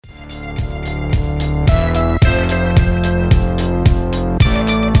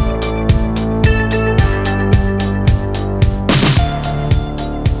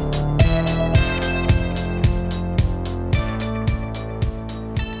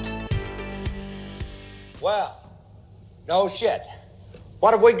Well, no shit.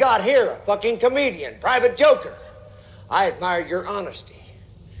 What have we got here? A fucking comedian, private joker. I admire your honesty.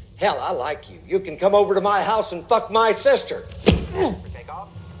 Hell, I like you. You can come over to my house and fuck my sister. Takeoff.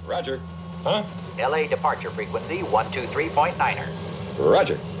 Roger. Huh? LA departure frequency 123.9er.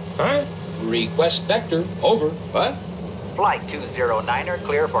 Roger. Huh? Request vector. Over. What? Flight 209er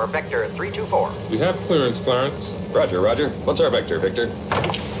clear for vector 324. We have clearance, Clarence. Roger, Roger. What's our vector, Victor?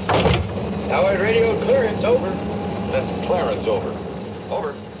 Howard radio clearance, over. That's Clarence, over.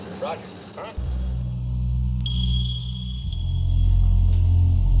 Over. Roger. Huh?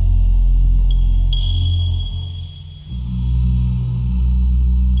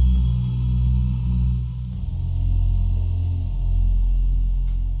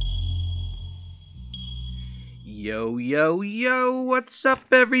 Yo, yo, yo, what's up,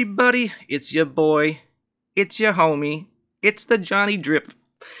 everybody? It's your boy, it's your homie, it's the Johnny Drip,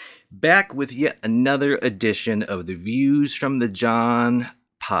 back with yet another edition of the Views from the John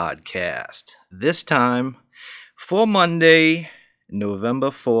podcast. This time for Monday,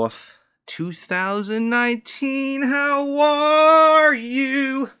 November 4th, 2019. How are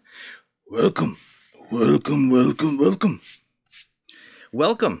you? Welcome.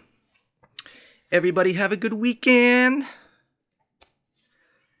 Everybody have a good weekend.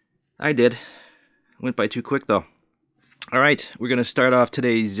 I did. Went by too quick, though. All right, we're going to start off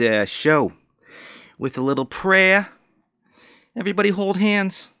today's show with a little prayer. Everybody hold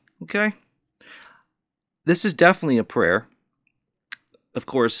hands, okay? This is definitely a prayer. Of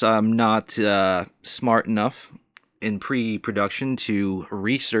course, I'm not smart enough in pre-production to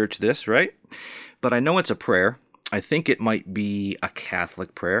research this, right? But I know it's a prayer. I think it might be a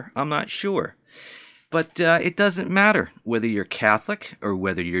Catholic prayer. I'm not sure. But it doesn't matter whether you're Catholic or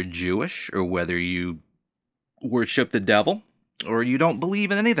whether you're Jewish or whether you worship the devil or you don't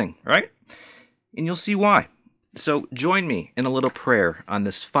believe in anything, right? And you'll see why. So join me in a little prayer on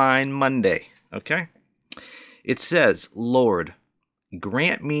this fine Monday, okay? It says, Lord,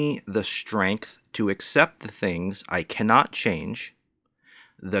 grant me the strength to accept the things I cannot change,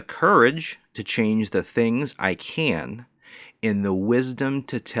 the courage to change the things I can, and the wisdom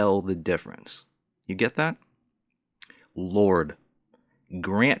to tell the difference. You get that? Lord,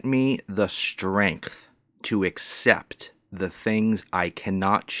 grant me the strength to accept the things I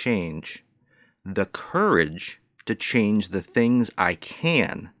cannot change, the courage to change the things I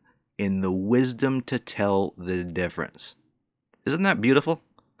can, and the wisdom to tell the difference. Isn't that beautiful?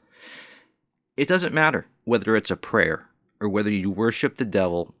 It doesn't matter whether it's a prayer, or whether you worship the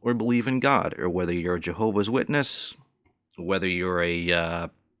devil, or believe in God, or whether you're a Jehovah's Witness, whether you're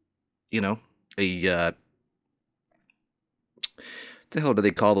what the hell do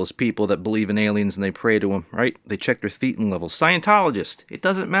they call those people that believe in aliens and they pray to them, right? They check their thetan levels. Scientologist. It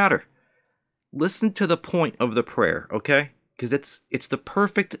doesn't matter. Listen to the point of the prayer, okay? Because it's the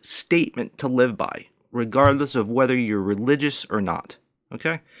perfect statement to live by, regardless of whether you're religious or not,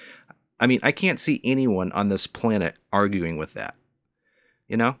 okay? I mean, I can't see anyone on this planet arguing with that,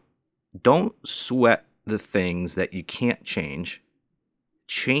 you know? Don't sweat the things that you can't change.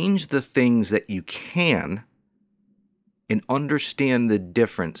 Change the things that you can, and understand the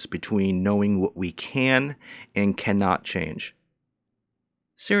difference between knowing what we can and cannot change.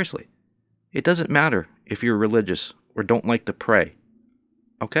 Seriously, it doesn't matter if you're religious or don't like to pray,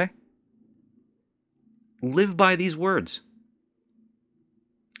 okay? Live by these words.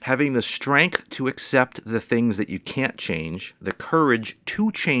 Having the strength to accept the things that you can't change, the courage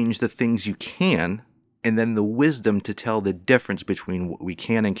to change the things you can, and then the wisdom to tell the difference between what we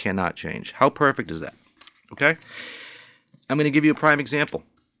can and cannot change. How perfect is that? Okay? I'm going to give you a prime example.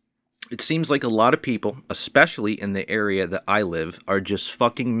 It seems like a lot of people, especially in the area that I live, are just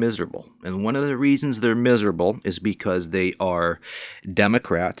fucking miserable. And one of the reasons they're miserable is because they are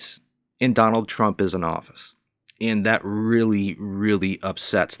Democrats and Donald Trump is in office. And that really, really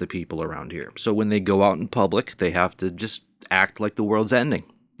upsets the people around here. So when they go out in public, they have to just act like the world's ending,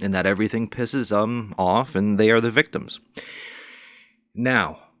 and that everything pisses them off, and they are the victims.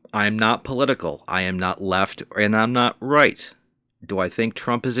 Now, I'm not political. I am not left, and I'm not right. Do I think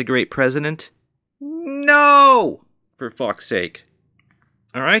Trump is a great president? No! For fuck's sake.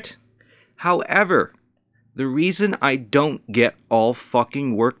 All right? However, the reason I don't get all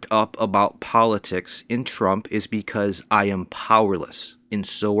fucking worked up about politics in Trump is because I am powerless, and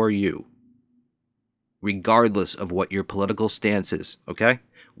so are you. Regardless of what your political stance is, okay?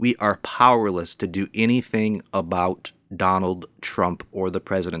 We are powerless to do anything about Donald Trump or the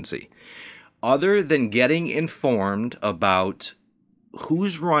presidency, other than getting informed about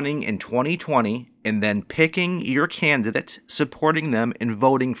who's running in 2020 and then picking your candidate, supporting them, and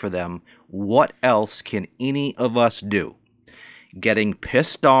voting for them. What else can any of us do? Getting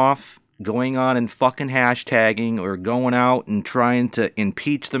pissed off, going on and fucking hashtagging, or going out and trying to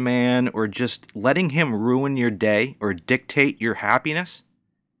impeach the man, or just letting him ruin your day or dictate your happiness?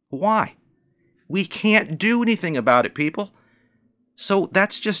 Why? We can't do anything about it, people. So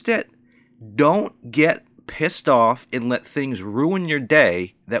that's just it. Don't get pissed off and let things ruin your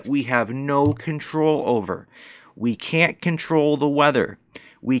day that we have no control over. We can't control the weather.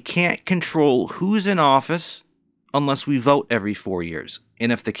 We can't control who's in office unless we vote every 4 years.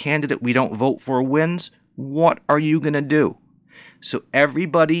 And if the candidate we don't vote for wins, what are you going to do? So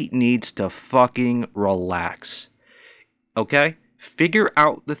everybody needs to fucking relax. Okay? Figure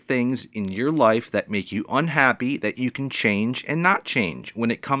out the things in your life that make you unhappy that you can change and not change.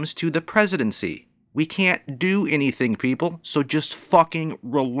 When it comes to the presidency, we can't do anything, people, so just fucking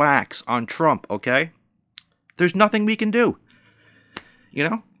relax on Trump, okay? There's nothing we can do. You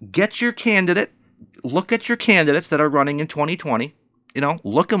know, get your candidate, look at your candidates that are running in 2020, you know,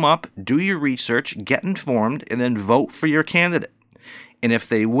 look them up, do your research, get informed, and then vote for your candidate. And if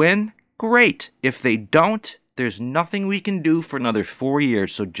they win, great. If they don't, there's nothing we can do for another 4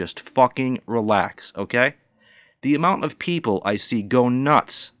 years, so just fucking relax, okay? The amount of people I see go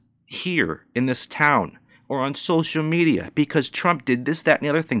nuts here in this town or on social media because Trump did this, that, and the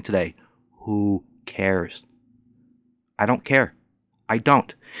other thing today. Who cares? I don't care. I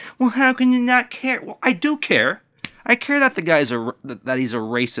don't. Well, how can you not care? Well, I do care. I care that the guy's that he's a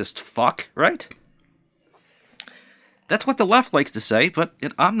racist fuck, right? That's what the left likes to say, but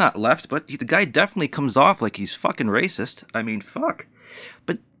I'm not left, but the guy definitely comes off like he's fucking racist. I mean, fuck.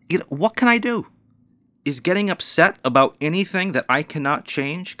 But what can I do? Is getting upset about anything that I cannot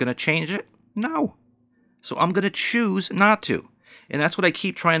change going to change it? No. So I'm going to choose not to. And that's what I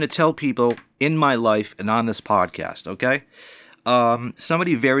keep trying to tell people in my life and on this podcast, okay?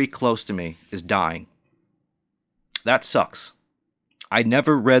 Somebody very close to me is dying. That sucks. I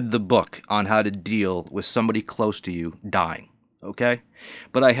never read the book on how to deal with somebody close to you dying, okay?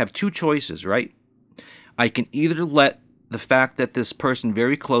 But I have two choices, right? I can either let the fact that this person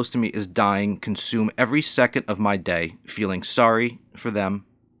very close to me is dying consume every second of my day, feeling sorry for them,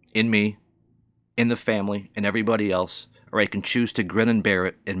 in me, in the family, and everybody else, or I can choose to grin and bear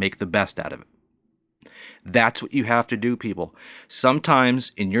it and make the best out of it. That's what you have to do, people.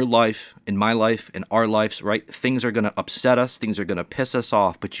 Sometimes in your life, in my life, in our lives, right, things are going to upset us, things are going to piss us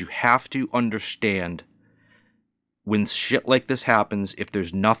off, but you have to understand when shit like this happens, if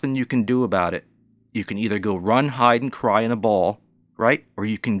there's nothing you can do about it, you can either go run, hide, and cry in a ball, right, or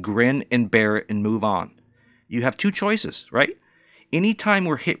you can grin and bear it and move on. You have two choices, right? Anytime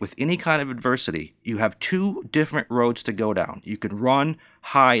we're hit with any kind of adversity, you have two different roads to go down. You can run,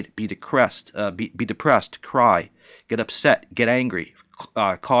 hide, be depressed, cry, get upset, get angry,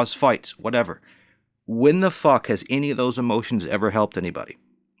 cause fights, whatever. When the fuck has any of those emotions ever helped anybody?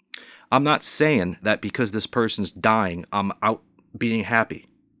 I'm not saying that because this person's dying, I'm out being happy,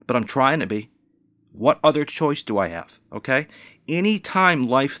 but I'm trying to be. What other choice do I have, okay? Anytime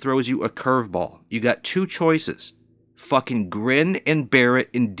life throws you a curveball, you got two choices. Fucking grin and bear it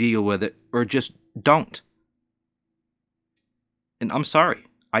and deal with it, or just don't. And I'm sorry.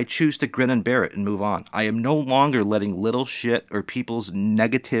 I choose to grin and bear it and move on. I am no longer letting little shit or people's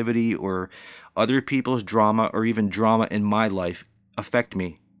negativity or other people's drama or even drama in my life affect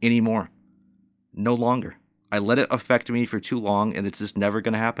me anymore. No longer. I let it affect me for too long, and it's just never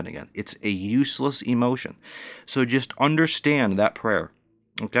going to happen again. It's a useless emotion. So just understand that prayer,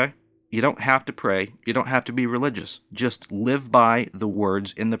 okay? You don't have to pray. You don't have to be religious. Just live by the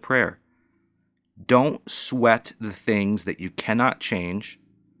words in the prayer. Don't sweat the things that you cannot change.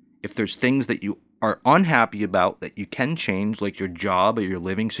 If there's things that you are unhappy about that you can change, like your job or your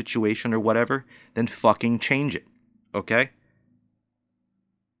living situation or whatever, then fucking change it, okay?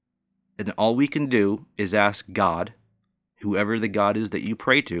 And all we can do is ask God, whoever the God is that you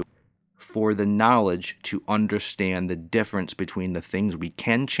pray to, for the knowledge to understand the difference between the things we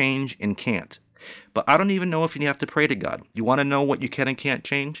can change and can't. But I don't even know if you have to pray to God. You want to know what you can and can't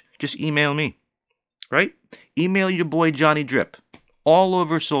change? Just email me, right? Email your boy Johnny Drip all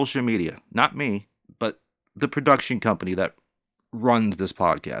over social media. Not me, but the production company that runs this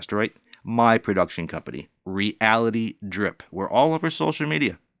podcast, right? My production company, Reality Drip. We're all over social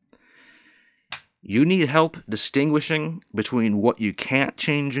media. You need help distinguishing between what you can't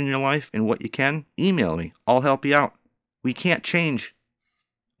change in your life and what you can? Email me. I'll help you out. We can't change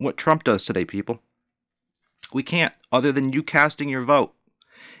what Trump does today, people. We can't, other than you casting your vote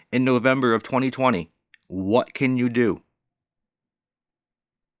in November of 2020. What can you do?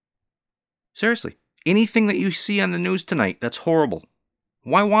 Seriously. Anything that you see on the news tonight that's horrible,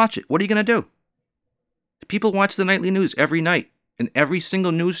 why watch it? What are you going to do? People watch the nightly news every night, and every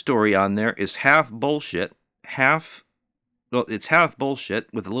single news story on there is half bullshit, it's half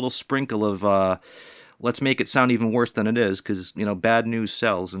bullshit with a little sprinkle of, let's make it sound even worse than it is, because, bad news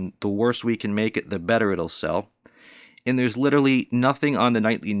sells, and the worse we can make it, the better it'll sell. And there's literally nothing on the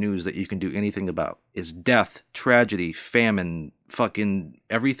nightly news that you can do anything about. It's death, tragedy, famine, fucking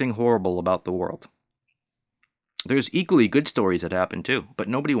everything horrible about the world. There's equally good stories that happen too, but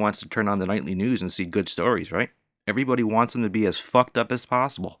nobody wants to turn on the nightly news and see good stories, right? Everybody wants them to be as fucked up as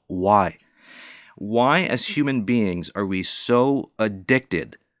possible. Why? Why, as human beings, are we so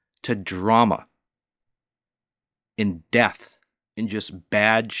addicted to drama and death and just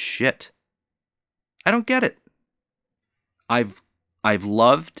bad shit? I don't get it. I've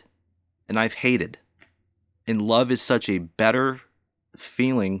loved and I've hated. And love is such a better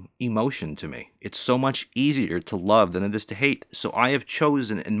feeling emotion to me. It's so much easier to love than it is to hate. So I have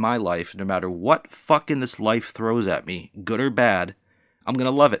chosen in my life, no matter what fucking this life throws at me, good or bad, I'm going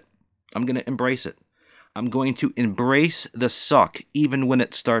to love it. I'm going to embrace it. I'm going to embrace the suck even when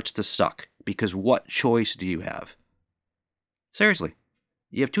it starts to suck. Because what choice do you have? Seriously.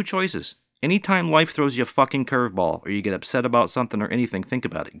 You have two choices. Anytime life throws you a fucking curveball, or you get upset about something or anything, think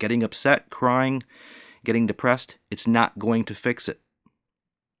about it. Getting upset, crying, getting depressed, it's not going to fix it.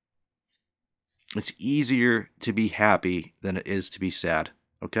 It's easier to be happy than it is to be sad,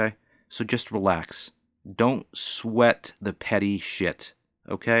 okay? So just relax. Don't sweat the petty shit,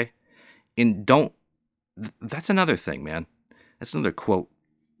 okay? And that's another thing, man. That's another quote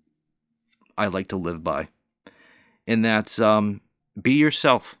I like to live by. And that's, be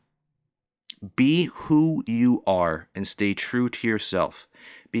yourself. Be who you are and stay true to yourself,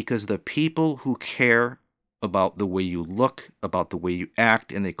 because the people who care about the way you look, about the way you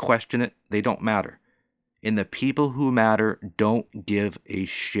act, and they question it, they don't matter. And the people who matter don't give a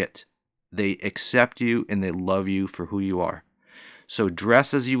shit. They accept you and they love you for who you are. So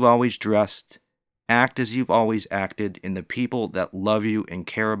dress as you've always dressed, act as you've always acted, and the people that love you and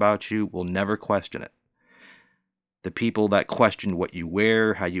care about you will never question it. The people that question what you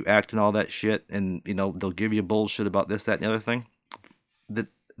wear, how you act, and all that shit, and, they'll give you bullshit about this, that, and the other thing,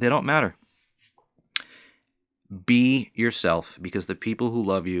 they don't matter. Be yourself, because the people who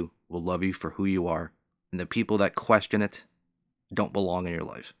love you will love you for who you are, and the people that question it don't belong in your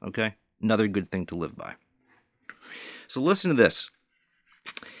life, okay? Another good thing to live by. So listen to this.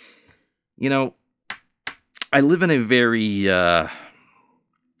 I live in a very,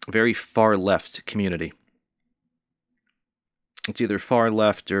 very far left community. It's either far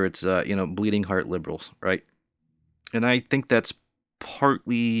left or it's, bleeding heart liberals, right? And I think that's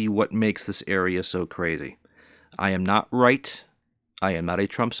partly what makes this area so crazy. I am not right. I am not a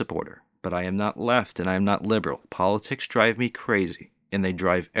Trump supporter. But I am not left and I am not liberal. Politics drive me crazy. And they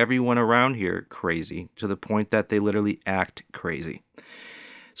drive everyone around here crazy to the point that they literally act crazy.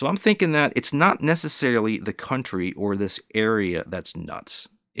 So I'm thinking that it's not necessarily the country or this area that's nuts.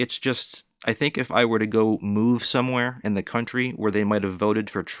 It's just, I think if I were to go move somewhere in the country where they might have voted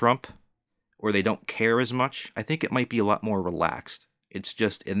for Trump, or they don't care as much, I think it might be a lot more relaxed. It's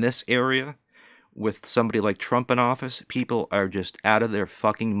just in this area, with somebody like Trump in office, people are just out of their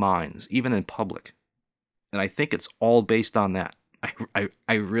fucking minds, even in public. And I think it's all based on that.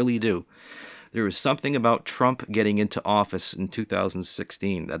 I really do. There is something about Trump getting into office in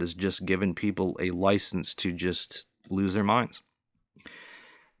 2016 that has just given people a license to just lose their minds.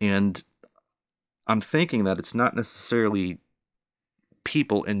 And I'm thinking that it's not necessarily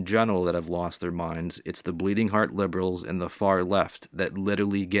people in general that have lost their minds. It's the bleeding heart liberals and the far left that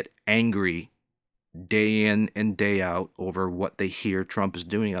literally get angry day in and day out over what they hear Trump is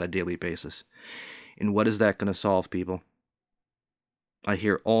doing on a daily basis. And what is that going to solve, people? I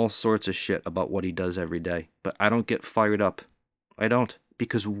hear all sorts of shit about what he does every day, but I don't get fired up. I don't.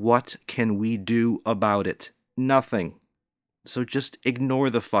 Because what can we do about it? Nothing. So just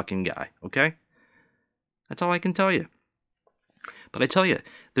ignore the fucking guy, okay? That's all I can tell you. But I tell you,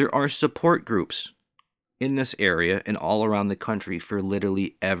 there are support groups in this area and all around the country for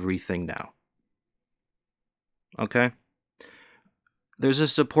literally everything now. Okay? There's a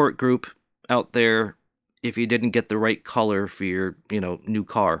support group out there if you didn't get the right color for your, new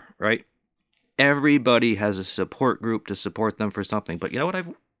car, right? Everybody has a support group to support them for something. But you know what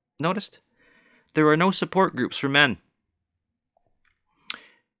I've noticed? There are no support groups for men.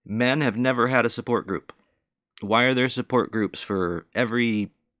 Men have never had a support group. Why are there support groups for every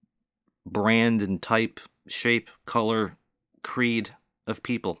brand and type, shape, color, creed of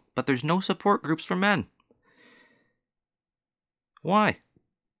people? But there's no support groups for men. Why?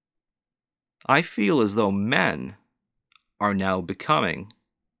 I feel as though men are now becoming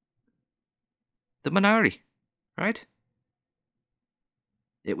the minority, right?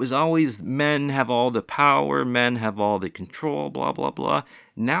 It was always men have all the power, men have all the control, blah, blah, blah.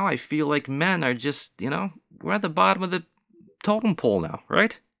 Now I feel like men are just, we're at the bottom of the totem pole now,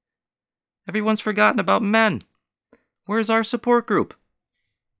 right? Everyone's forgotten about men. Where's our support group?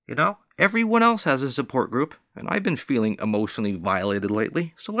 Everyone else has a support group, and I've been feeling emotionally violated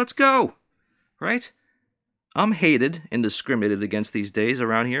lately, so let's go, right? I'm hated and discriminated against these days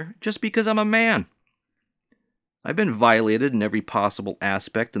around here just because I'm a man. I've been violated in every possible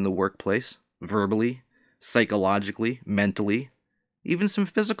aspect in the workplace, verbally, psychologically, mentally, even some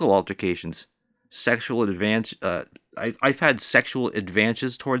physical altercations. I've had sexual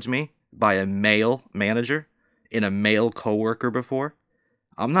advances towards me by a male manager and a male coworker before.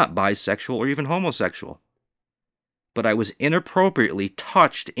 I'm not bisexual or even homosexual. But I was inappropriately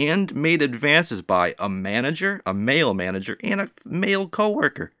touched and made advances by a manager, a male manager, and a male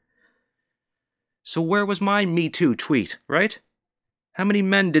coworker. So where was my Me Too tweet, right? How many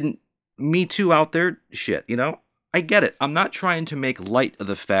men didn't Me Too out there shit, I get it. I'm not trying to make light of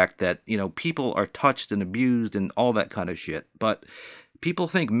the fact that, people are touched and abused and all that kind of shit. But people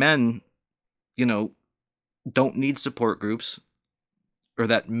think men, don't need support groups, or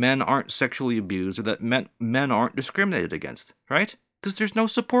that men aren't sexually abused, or that men aren't discriminated against, right? Because there's no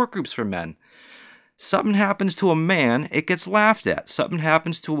support groups for men. Something happens to a man, it gets laughed at. Something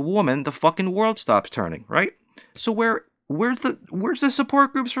happens to a woman, the fucking world stops turning, right? So where's the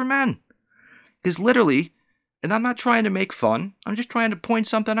support groups for men? Because literally, and I'm not trying to make fun, I'm just trying to point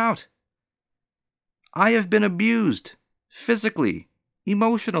something out. I have been abused physically,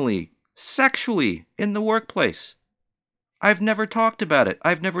 emotionally, sexually in the workplace. I've never talked about it.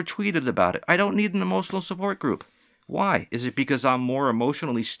 I've never tweeted about it. I don't need an emotional support group. Why? Is it because I'm more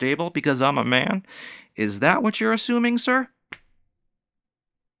emotionally stable because I'm a man? Is that what you're assuming, sir?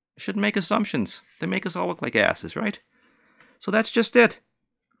 Shouldn't make assumptions. They make us all look like asses, right? So that's just it.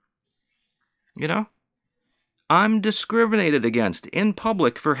 I'm discriminated against in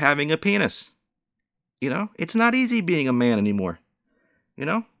public for having a penis. It's not easy being a man anymore.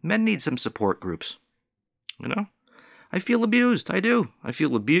 Men need some support groups. I feel abused. I do. I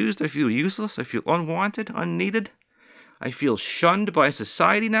feel abused. I feel useless. I feel unwanted, unneeded. I feel shunned by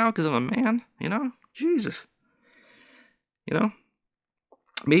society now because I'm a man. Jesus.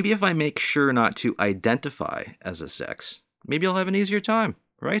 Maybe if I make sure not to identify as a sex, maybe I'll have an easier time,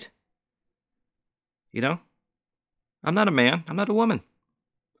 right? I'm not a man. I'm not a woman.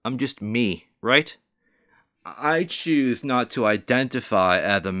 I'm just me, right? I choose not to identify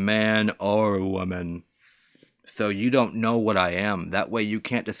as a man or a woman. So you don't know what I am. That way you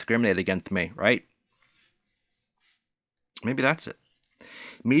can't discriminate against me, right? Maybe that's it.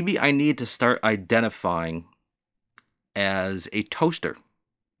 Maybe I need to start identifying as a toaster,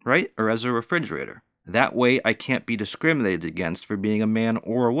 right? Or as a refrigerator. That way I can't be discriminated against for being a man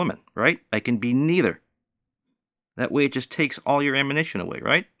or a woman, right? I can be neither. That way it just takes all your ammunition away,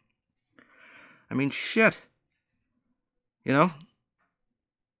 right? I mean, shit.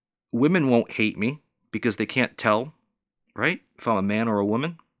 Women won't hate me because they can't tell, right? If I'm a man or a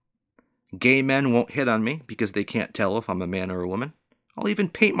woman. Gay men won't hit on me because they can't tell if I'm a man or a woman. I'll even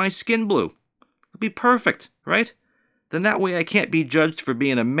paint my skin blue. It'll be perfect, right? Then that way I can't be judged for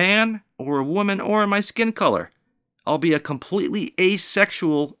being a man or a woman or my skin color. I'll be a completely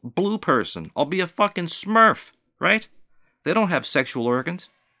asexual blue person. I'll be a fucking Smurf, right? They don't have sexual organs,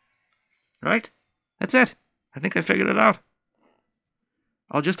 right? That's it. I think I figured it out.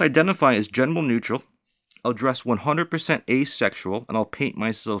 I'll just identify as gender neutral. I'll dress 100% asexual, and I'll paint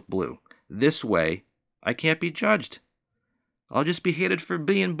myself blue. This way, I can't be judged. I'll just be hated for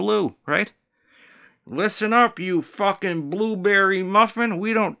being blue, right? Listen up, you fucking blueberry muffin.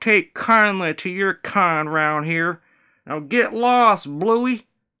 We don't take kindly to your kind round here. Now get lost, Bluey.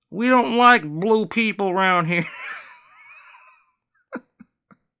 We don't like blue people round here.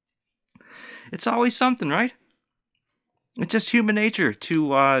 It's always something, right? It's just human nature to,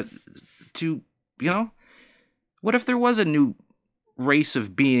 what if there was a new race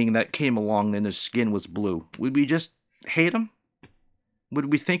of being that came along and his skin was blue? Would we just hate him?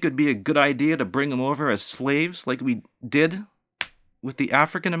 Would we think it'd be a good idea to bring them over as slaves like we did with the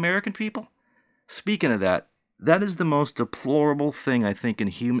African American people? Speaking of that, that is the most deplorable thing I think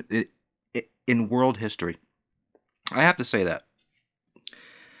in world history. I have to say that.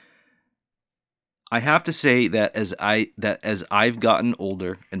 I have to say that as I've gotten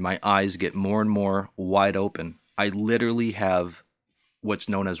older and my eyes get more and more wide open, I literally have what's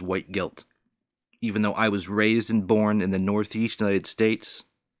known as white guilt. Even though I was raised and born in the Northeast United States,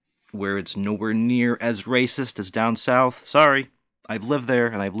 where it's nowhere near as racist as down south. Sorry, I've lived there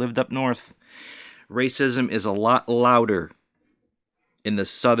and I've lived up north. Racism is a lot louder in the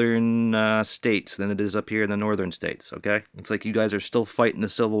southern states than it is up here in the northern states, okay? It's like you guys are still fighting the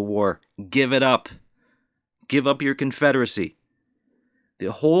Civil War. Give it up. Give up your Confederacy.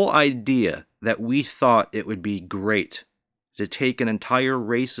 The whole idea that we thought it would be great to take an entire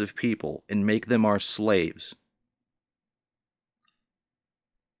race of people and make them our slaves.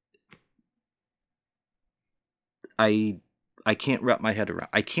 I can't wrap my head around.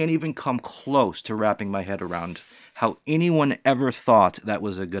 I can't even come close to wrapping my head around how anyone ever thought that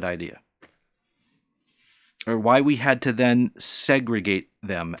was a good idea. Or why we had to then segregate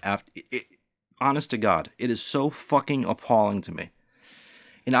them after. Honest to God, it is so fucking appalling to me.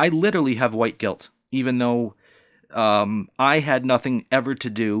 And I literally have white guilt, even though I had nothing ever to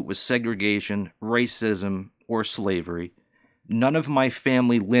do with segregation, racism, or slavery. None of my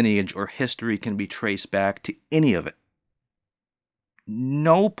family lineage or history can be traced back to any of it.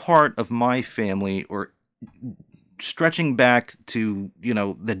 No part of my family, or stretching back to,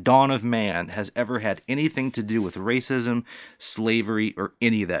 the dawn of man, has ever had anything to do with racism, slavery, or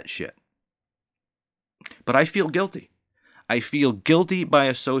any of that shit. But I feel guilty. I feel guilty by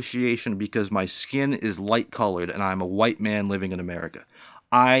association because my skin is light-colored and I'm a white man living in America.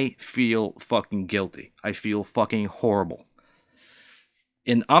 I feel fucking guilty. I feel fucking horrible.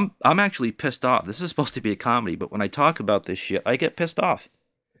 And I'm actually pissed off. This is supposed to be a comedy, but when I talk about this shit, I get pissed off.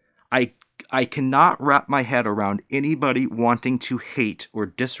 I cannot wrap my head around anybody wanting to hate or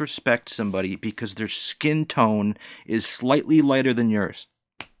disrespect somebody because their skin tone is slightly lighter than yours.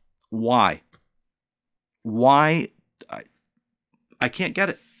 Why? Why? I can't get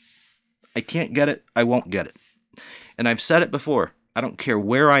it. I can't get it. I won't get it. And I've said it before. I don't care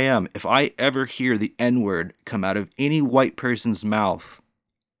where I am. If I ever hear the N-word come out of any white person's mouth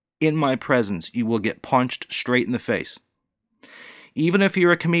in my presence, you will get punched straight in the face. Even if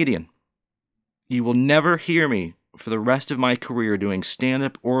you're a comedian, you will never hear me for the rest of my career doing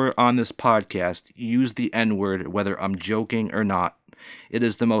stand-up or on this podcast use the N-word, whether I'm joking or not. It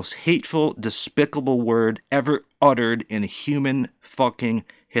is the most hateful, despicable word ever uttered in human fucking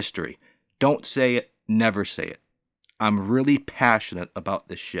history. Don't say it, never say it. I'm really passionate about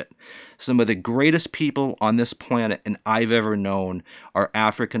this shit. Some of the greatest people on this planet and I've ever known are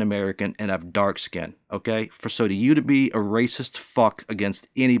African American and have dark skin, okay? So to you to be a racist fuck against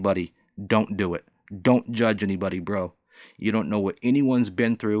anybody, don't do it. Don't judge anybody, bro. You don't know what anyone's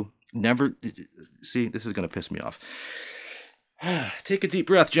been through. Never. See, this is going to piss me off. Take a deep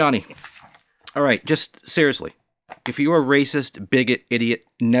breath, Johnny. All right, just seriously. If you're a racist, bigot, idiot,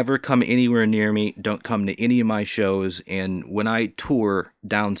 never come anywhere near me. Don't come to any of my shows. And when I tour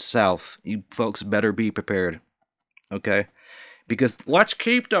down south, you folks better be prepared. Okay? Because let's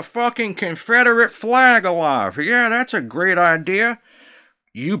keep the fucking Confederate flag alive. Yeah, that's a great idea.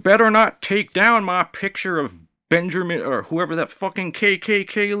 You better not take down my picture of Benjamin, or whoever that fucking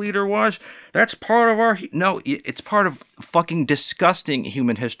KKK leader was. That's part of our... No, it's part of fucking disgusting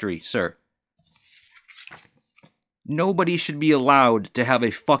human history, sir. Nobody should be allowed to have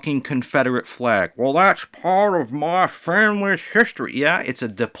a fucking Confederate flag. Well, that's part of my family's history. Yeah, it's a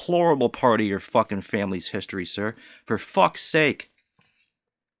deplorable part of your fucking family's history, sir. For fuck's sake.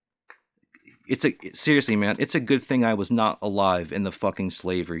 Seriously, man, it's a good thing I was not alive in the fucking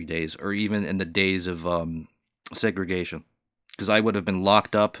slavery days, or even in the days of segregation, because I would have been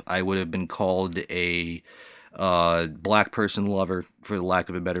locked up. I would have been called a black person lover, for the lack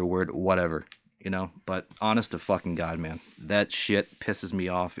of a better word, whatever, but honest to fucking God, man, that shit pisses me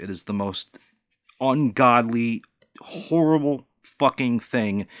off. It is the most ungodly, horrible fucking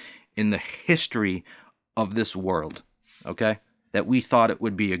thing in the history of this world, okay? That we thought it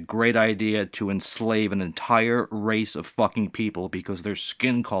would be a great idea to enslave an entire race of fucking people because their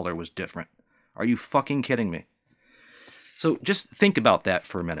skin color was different. Are you fucking kidding me? So just think about that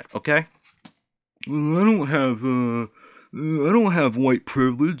for a minute, okay? I don't have white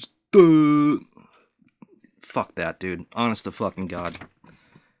privilege. Duh. Fuck that, dude. Honest to fucking God.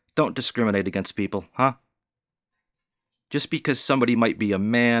 Don't discriminate against people, huh? Just because somebody might be a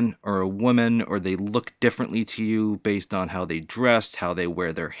man or a woman, or they look differently to you based on how they dress, how they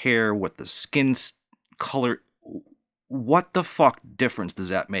wear their hair, what the skin color... What the fuck difference does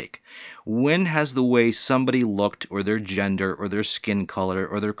that make? When has the way somebody looked, or their gender, or their skin color,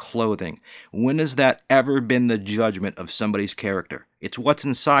 or their clothing, when has that ever been the judgment of somebody's character? It's what's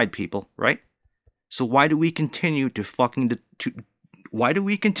inside, people, right? So why do we continue to why do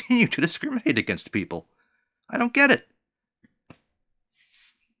we continue to discriminate against people? I don't get it.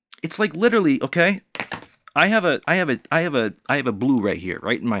 It's like literally, okay? I have a Blu-ray here,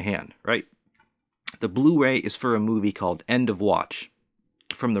 right in my hand, right? The Blu-ray is for a movie called End of Watch,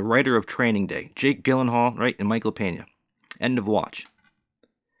 from the writer of Training Day, Jake Gyllenhaal, right, and Michael Pena. End of Watch.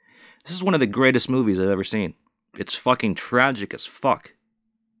 This is one of the greatest movies I've ever seen. It's fucking tragic as fuck.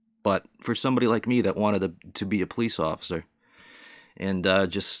 But for somebody like me that wanted to be a police officer and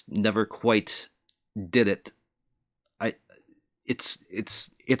just never quite did it,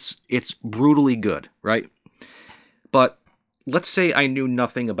 it's brutally good, right? But let's say I knew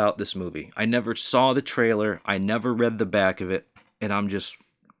nothing about this movie. I never saw the trailer. I never read the back of it. And I'm just,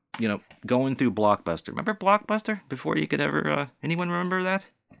 going through Blockbuster. Remember Blockbuster? Before you could ever, anyone remember that?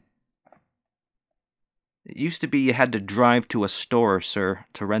 It used to be you had to drive to a store, sir,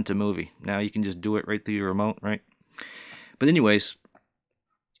 to rent a movie. Now you can just do it right through your remote, right? But anyways,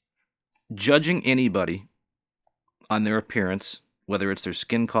 judging anybody on their appearance, whether it's their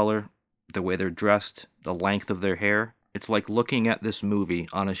skin color, the way they're dressed, the length of their hair, it's like looking at this movie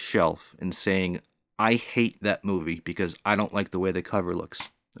on a shelf and saying, I hate that movie because I don't like the way the cover looks.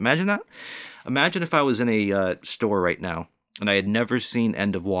 Imagine that. Imagine if I was in a store right now and I had never seen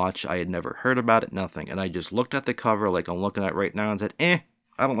End of Watch, I had never heard about it, nothing, and I just looked at the cover like I'm looking at right now and said, I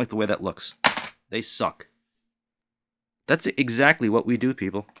don't like the way that looks. They suck. That's exactly what we do,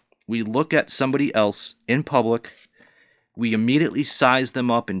 people. We look at somebody else in public. We immediately size them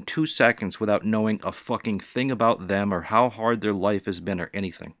up in 2 seconds without knowing a fucking thing about them or how hard their life has been or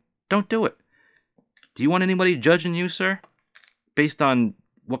anything. Don't do it. Do you want anybody judging you, sir? Based on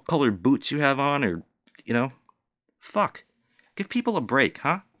what color boots you have on or, Fuck. Give people a break,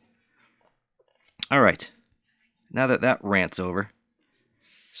 huh? All right. Now that rant's over.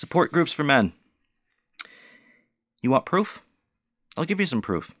 Support groups for men. You want proof? I'll give you some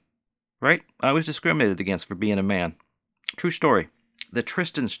proof. Right? I was discriminated against for being a man. True story. The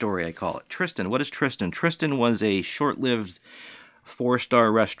Tristan story, I call it. Tristan. What is Tristan? Tristan was a short-lived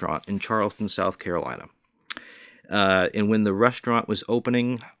 4-star restaurant in Charleston, South Carolina. And when the restaurant was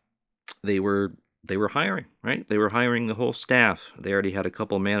opening, they were hiring, right? They were hiring the whole staff. They already had a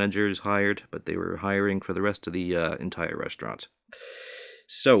couple managers hired, but they were hiring for the rest of the entire restaurant.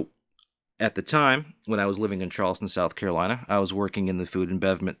 So, at the time, when I was living in Charleston, South Carolina, I was working in the food and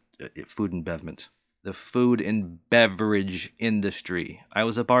beverage industry. I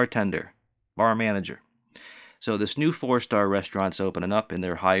was a bartender, bar manager. So this new 4-star restaurant's opening up, and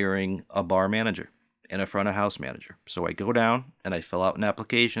they're hiring a bar manager and a front of house manager. So I go down and I fill out an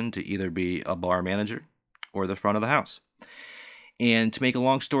application to either be a bar manager or the front of the house. And to make a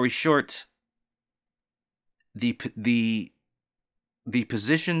long story short, the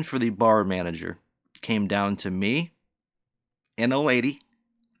position for the bar manager came down to me and a lady,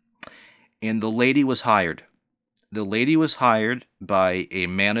 and the lady was hired. The lady was hired by a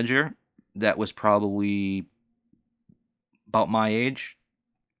manager that was probably about my age.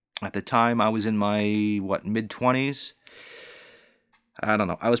 At the time, I was in my, mid-20s? I don't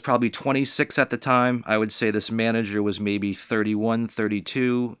know. I was probably 26 at the time. I would say this manager was maybe 31,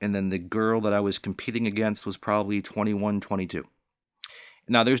 32, and then the girl that I was competing against was probably 21, 22.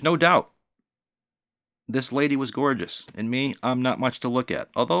 Now, there's no doubt this lady was gorgeous, and me, I'm not much to look at.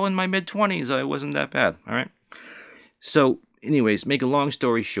 Although in my mid-20s, I wasn't that bad, all right? So, anyways, make a long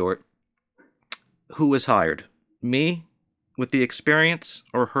story short, who was hired? Me, with the experience,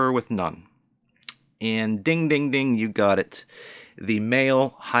 or her with none? And ding, ding, ding, you got it. The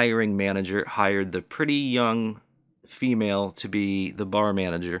male hiring manager hired the pretty young female to be the bar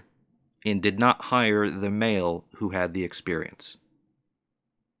manager and did not hire the male who had the experience.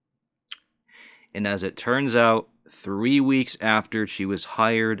 And as it turns out, 3 weeks after she was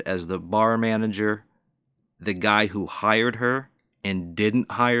hired as the bar manager, the guy who hired her and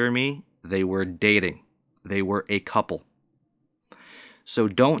didn't hire me, they were dating. They were a couple. So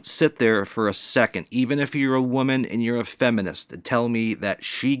don't sit there for a second, even if you're a woman and you're a feminist, and tell me that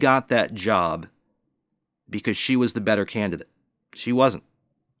she got that job because she was the better candidate. She wasn't.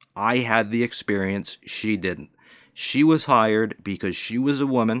 I had the experience, she didn't. She was hired because she was a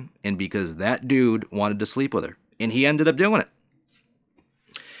woman and because that dude wanted to sleep with her. And he ended up doing it.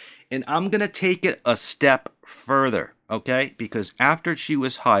 And I'm going to take it a step further, okay? Because after she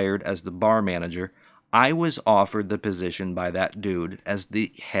was hired as the bar manager, I was offered the position by that dude as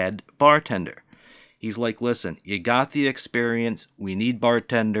the head bartender. He's like, listen, you got the experience. We need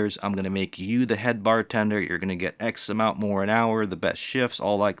bartenders. I'm going to make you the head bartender. You're going to get X amount more an hour, the best shifts,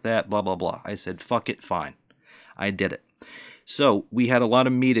 all like that, blah, blah, blah. I said, fuck it, fine. I did it. So we had a lot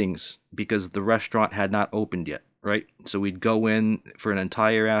of meetings because the restaurant had not opened yet. right? So we'd go in for an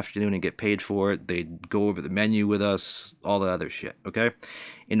entire afternoon and get paid for it. They'd go over the menu with us, all the other shit, okay?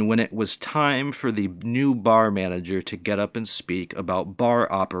 And when it was time for the new bar manager to get up and speak about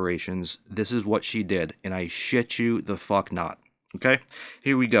bar operations, this is what she did, and I shit you the fuck not, okay?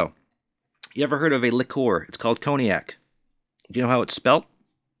 Here we go. You ever heard of a liqueur? It's called cognac. Do you know how it's spelt?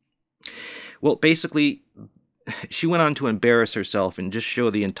 Well, basically, she went on to embarrass herself and just show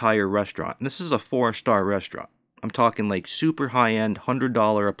the entire restaurant. And this is a 4-star restaurant. I'm talking like super high-end,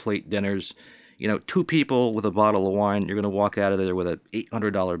 $100 a plate dinners. You know, 2 people with a bottle of wine, you're going to walk out of there with an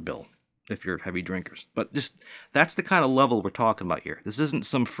 $800 bill if you're heavy drinkers. But just, that's the kind of level we're talking about here. This isn't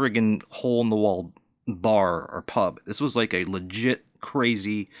some friggin' hole-in-the-wall bar or pub. This was like a legit,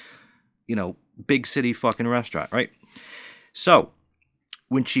 crazy, you know, big city fucking restaurant, right? So,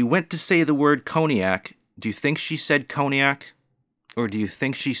 when she went to say the word cognac, do you think she said cognac? Or do you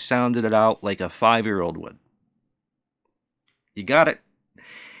think she sounded it out like a 5-year-old would? You got it.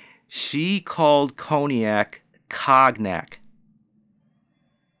 She called cognac cognac.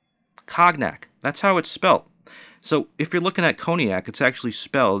 Cognac. That's how it's spelled. So if you're looking at cognac, it's actually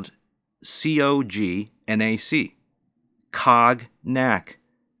spelled C-O-G-N-A-C. Cognac.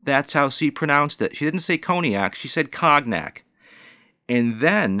 That's how she pronounced it. She didn't say cognac, she said cognac. And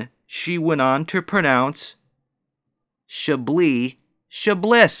then she went on to pronounce Chablis,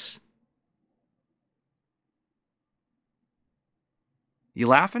 Chablis. You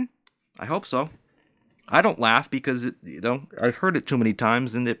laughing? I hope so. I don't laugh because, I've heard it too many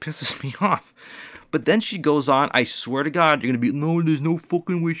times and it pisses me off. But then she goes on, I swear to God, you're going to be, no, there's no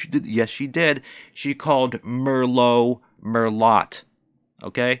fucking way she did. Yes, she did. She called Merlot, Merlot.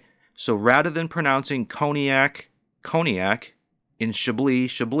 Okay? So rather than pronouncing cognac, cognac, in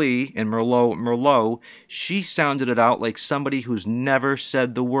Chablis, Chablis, and Merlot, Merlot, she sounded it out like somebody who's never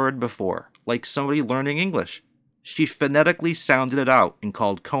said the word before. Like somebody learning English. She phonetically sounded it out and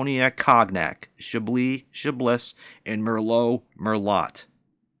called cognac cognac, Chablis, Chablis, and Merlot, Merlot.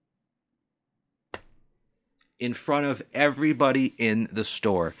 In front of everybody in the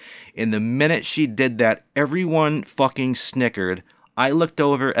store. And the minute she did that, everyone fucking snickered. I looked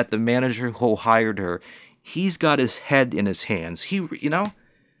over at the manager who hired her. He's got his head in his hands.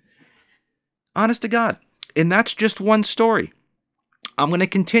 Honest to God. And that's just one story. I'm going to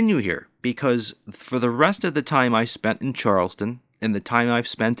continue here because for the rest of the time I spent in Charleston, and the time I've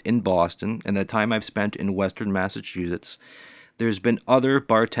spent in Boston, and the time I've spent in Western Massachusetts, there's been other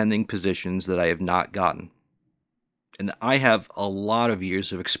bartending positions that I have not gotten. And I have a lot of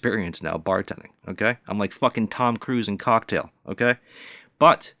years of experience now bartending, okay? I'm like fucking Tom Cruise in Cocktail, okay?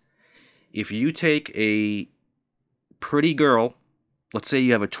 But if you take a pretty girl, let's say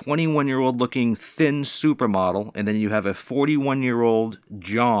you have a 21-year-old looking thin supermodel, and then you have a 41-year-old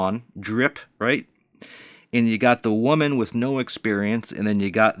John, drip, right? And you got the woman with no experience, and then you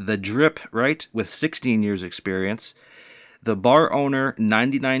got the drip, right, with 16 years experience. The bar owner,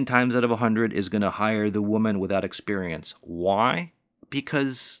 99 times out of 100, is going to hire the woman without experience. Why?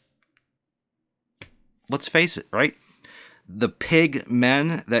 Because, let's face it, right? The pig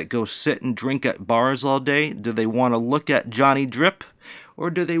men that go sit and drink at bars all day, do they want to look at Johnny Drip? Or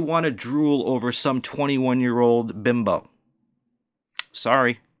do they want to drool over some 21-year-old bimbo?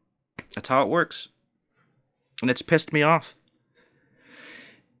 Sorry. That's how it works. And it's pissed me off.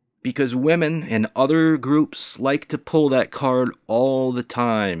 Because women and other groups like to pull that card all the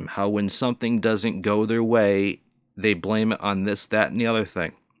time. How when something doesn't go their way, they blame it on this, that, and the other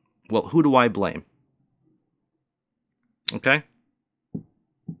thing. Well, who do I blame? Okay?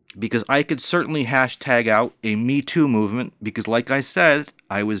 Because I could certainly hashtag out a Me Too movement, because like I said,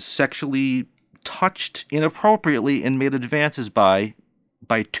 I was sexually touched inappropriately and made advances by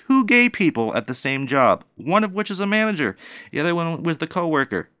 2 gay people at the same job. One of which is a manager. The other one was the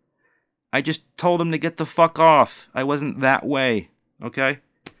coworker. I just told him to get the fuck off. I wasn't that way. Okay?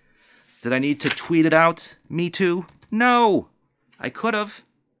 Did I need to tweet it out? Me Too? No! I could have.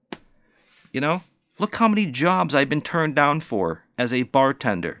 You know? Look how many jobs I've been turned down for as a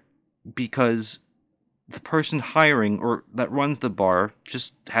bartender because the person hiring or that runs the bar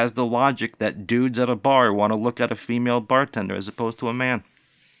just has the logic that dudes at a bar want to look at a female bartender as opposed to a man.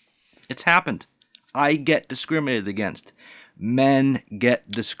 It's happened. I get discriminated against. Men get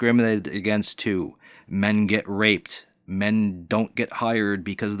discriminated against too. Men get raped. Men don't get hired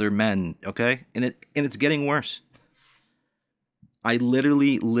because they're men, okay? And it's getting worse. I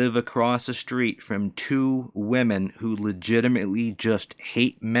literally live across the street from 2 women who legitimately just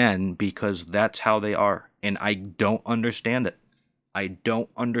hate men because that's how they are. And I don't understand it. I don't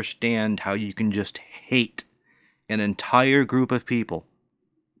understand how you can just hate an entire group of people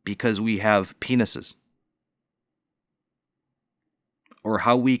because we have penises. or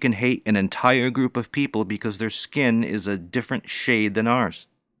how we can hate an entire group of people because their skin is a different shade than ours.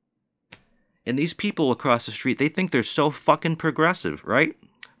 And these people across the street, they think they're so fucking progressive, right?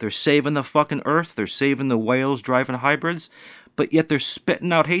 They're saving the fucking earth, they're saving the whales driving hybrids, but yet they're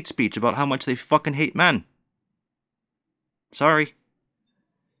spitting out hate speech about how much they fucking hate men. Sorry.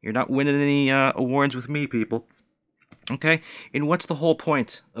 You're not winning any awards with me, people. Okay? And what's the whole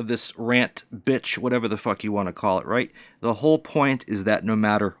point of this rant, bitch, whatever the fuck you want to call it, right? The whole point is that no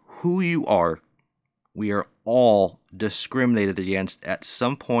matter who you are, we are all discriminated against at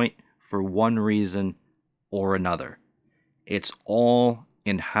some point for one reason or another. It's all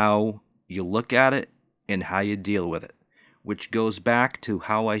in how you look at it and how you deal with it, which goes back to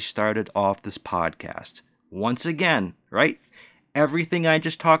how I started off this podcast. Once again, right? Everything I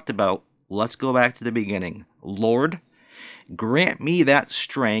just talked about, let's go back to the beginning. Lord, grant me that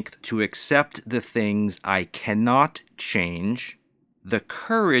strength to accept the things I cannot change, the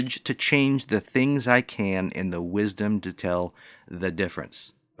courage to change the things I can, and the wisdom to tell the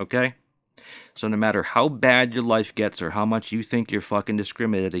difference. Okay? So no matter how bad your life gets or how much you think you're fucking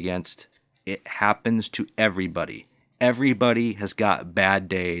discriminated against, it happens to everybody. Everybody has got bad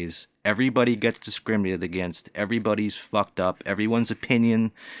days. Everybody gets discriminated against. Everybody's fucked up. Everyone's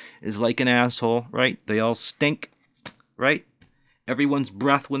opinion is like an asshole, right? They all stink, right? Everyone's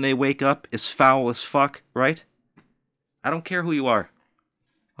breath when they wake up is foul as fuck, right? I don't care who you are,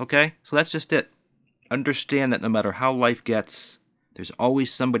 okay? So that's just it. Understand that no matter how life gets, there's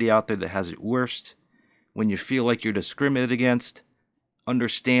always somebody out there that has it worst. When you feel like you're discriminated against,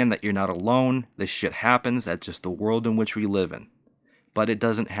 understand that you're not alone. This shit happens. That's just the world in which we live in. But it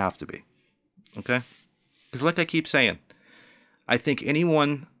doesn't have to be. Okay? Because like I keep saying, I think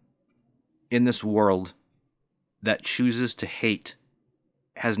anyone in this world that chooses to hate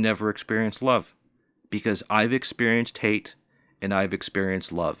has never experienced love. Because I've experienced hate and I've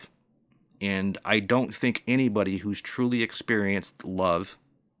experienced love. And I don't think anybody who's truly experienced love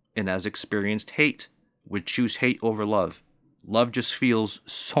and has experienced hate would choose hate over love. Love just feels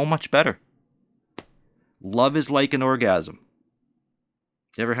so much better. Love is like an orgasm.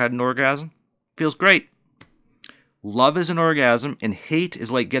 You ever had an orgasm? Feels great. Love is an orgasm, and hate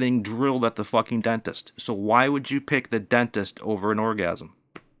is like getting drilled at the fucking dentist. So why would you pick the dentist over an orgasm?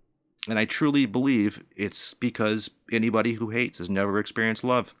 And I truly believe it's because anybody who hates has never experienced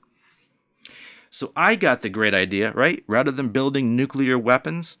love. So I got the great idea, right? Rather than building nuclear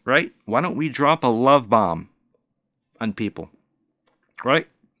weapons, right? Why don't we drop a love bomb on people, right?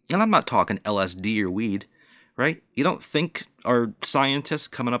 And I'm not talking LSD or weed, right? You don't think our scientists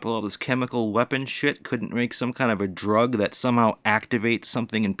coming up with all this chemical weapon shit couldn't make some kind of a drug that somehow activates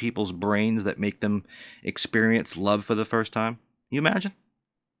something in people's brains that make them experience love for the first time? You imagine?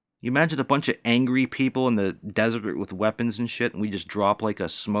 You imagine a bunch of angry people in the desert with weapons and shit, and we just drop like a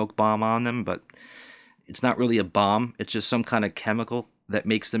smoke bomb on them, but it's not really a bomb. It's just some kind of chemical that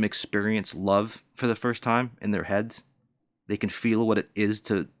makes them experience love for the first time in their heads. They can feel what it is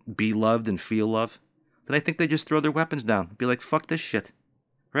to be loved and feel love. Then I think they just throw their weapons down. Be like, fuck this shit.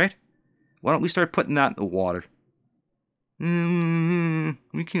 Right? Why don't we start putting that in the water?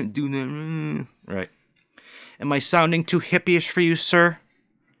 We can't do that. Right. Am I sounding too hippie-ish for you, sir?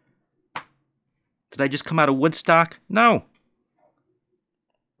 Did I just come out of Woodstock? No.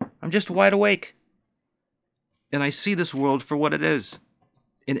 I'm just wide awake. And I see this world for what it is.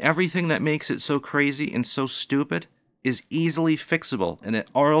 And everything that makes it so crazy and so stupid is easily fixable. And it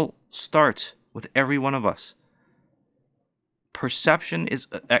all starts with every one of us. Perception is...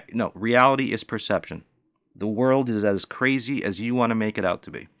 reality is perception. The world is as crazy as you want to make it out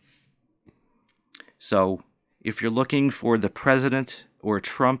to be. So, if you're looking for the president or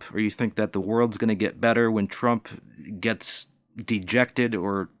Trump, or you think that the world's going to get better when Trump gets dejected,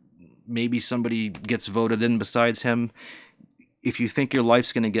 or maybe somebody gets voted in besides him, if you think your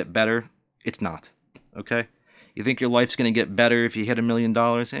life's going to get better, it's not. Okay? You think your life's going to get better if you hit $1 million?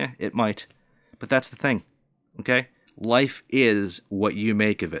 It might. But that's the thing. Okay? Life is what you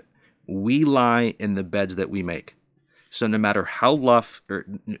make of it. We lie in the beds that we make. So no matter how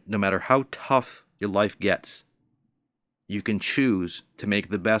tough your life gets, you can choose to make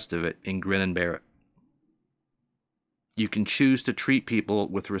the best of it and grin and bear it. You can choose to treat people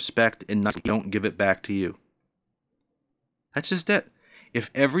with respect and not don't give it back to you. That's just it. If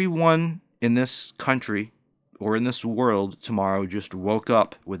everyone in this country or in this world tomorrow just woke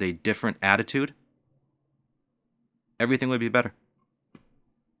up with a different attitude, everything would be better.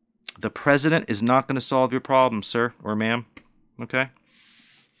 The president is not going to solve your problems, sir or ma'am. Okay?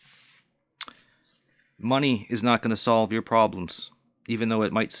 Money is not going to solve your problems, even though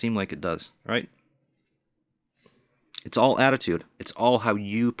it might seem like it does, right? It's all attitude. It's all how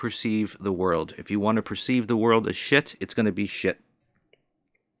you perceive the world. If you want to perceive the world as shit, it's going to be shit.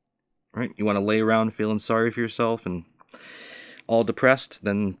 Right? You want to lay around feeling sorry for yourself and all depressed,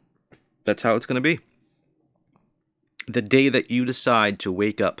 then that's how it's going to be. The day that you decide to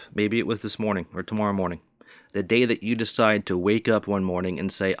wake up, maybe it was this morning or tomorrow morning, the day that you decide to wake up one morning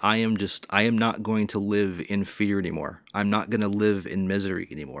and say, I am not going to live in fear anymore. I'm not going to live in misery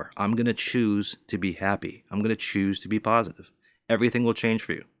anymore. I'm going to choose to be happy. I'm going to choose to be positive. Everything will change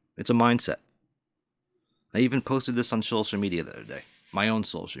for you. It's a mindset. I even posted this on social media the other day. My own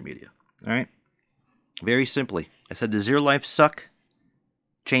social media. All right? Very simply. I said, does your life suck?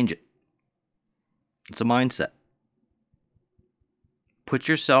 Change it. It's a mindset. Put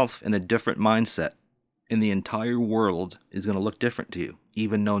yourself in a different mindset, and the entire world is going to look different to you,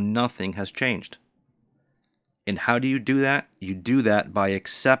 even though nothing has changed. And how do you do that? You do that by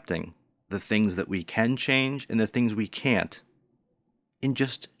accepting the things that we can change and the things we can't, and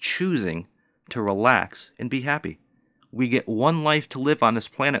just choosing to relax and be happy. We get one life to live on this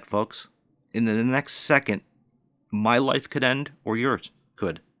planet, folks. In the next second, my life could end or yours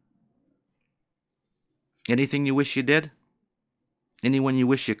could. Anything you wish you did? Anyone you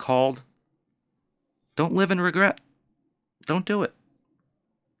wish you called? Don't live in regret. Don't do it.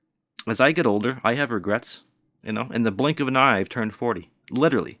 As I get older, I have regrets. In the blink of an eye, I've turned 40.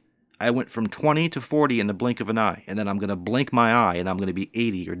 Literally. I went from 20 to 40 in the blink of an eye, and then I'm going to blink my eye, and I'm going to be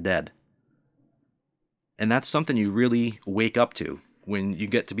 80 or dead. And that's something you really wake up to when you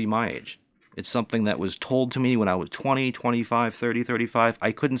get to be my age. It's something that was told to me when I was 20, 25, 30, 35.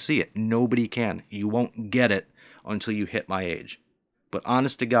 I couldn't see it. Nobody can. You won't get it until you hit my age. But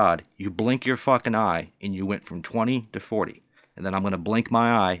honest to God, you blink your fucking eye and you went from 20 to 40. And then I'm going to blink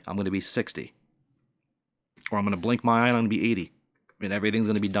my eye, I'm going to be 60. Or I'm going to blink my eye and I'm going to be 80. And everything's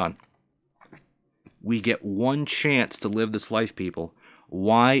going to be done. We get one chance to live this life, people.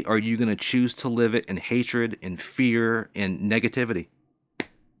 Why are you going to choose to live it in hatred, in fear, in negativity?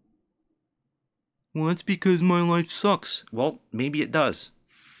 Well, that's because my life sucks. Well, maybe it does.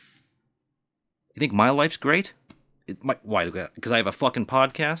 You think my life's great? Why? Because I have a fucking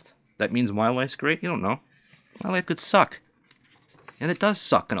podcast? That means my life's great? You don't know. My life could suck. And it does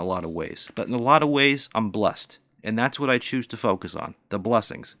suck in a lot of ways. But in a lot of ways, I'm blessed. And that's what I choose to focus on. The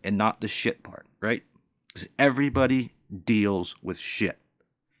blessings. And not the shit part, right? Because everybody deals with shit.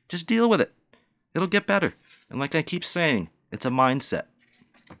 Just deal with it. It'll get better. And like I keep saying, it's a mindset.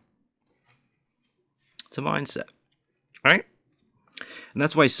 It's a mindset. Right? And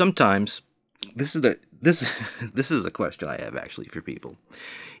that's why sometimes... This is a question I have actually for people.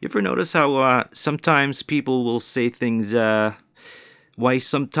 You ever notice how sometimes people will say things, why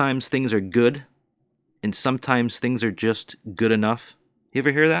sometimes things are good and sometimes things are just good enough? You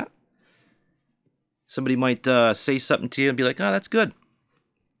ever hear that? Somebody might say something to you and be like, oh, that's good.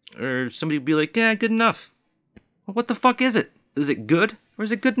 Or somebody would be like, yeah, good enough. Well, what the fuck is it? Is it good or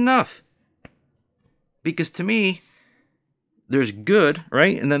is it good enough? Because to me, there's good,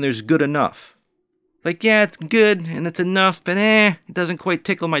 right? And then there's good enough. Like, yeah, it's good and it's enough, but it doesn't quite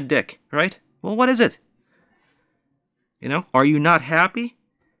tickle my dick, right? Well, what is it? Are you not happy?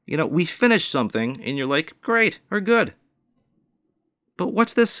 We finish something and you're like, great or good. But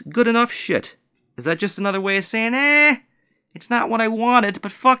what's this good enough shit? Is that just another way of saying, it's not what I wanted,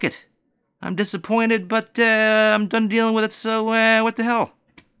 but fuck it. I'm disappointed, but I'm done dealing with it, so what the hell?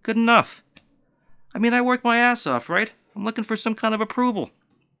 Good enough. I mean, I worked my ass off, right? I'm looking for some kind of approval.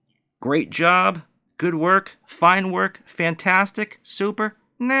 Great job, good work, fine work, fantastic, super.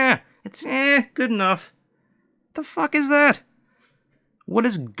 Nah, it's good enough. The fuck is that? What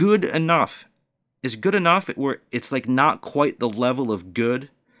is good enough? Is good enough where it's like not quite the level of good,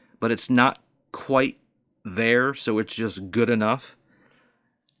 but it's not quite there, so it's just good enough?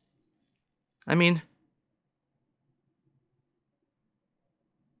 I mean,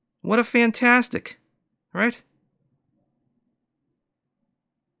 what a fantastic, right?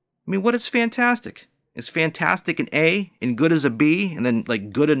 I mean, what is fantastic? Is fantastic an A and good is a B, and then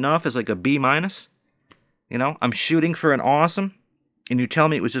like good enough is like a B minus? I'm shooting for an awesome, and you tell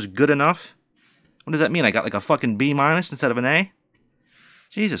me it was just good enough? What does that mean? I got like a fucking B minus instead of an A?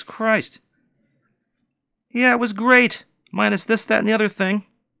 Jesus Christ. Yeah, it was great. Minus this, that, and the other thing.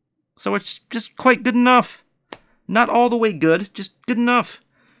 So it's just quite good enough. Not all the way good, just good enough.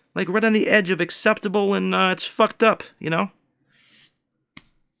 Like right on the edge of acceptable and it's fucked up,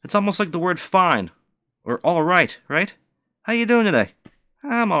 It's almost like the word fine. Or alright, right? How you doing today?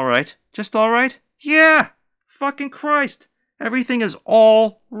 I'm alright. Just alright? Yeah! Fucking Christ! Everything is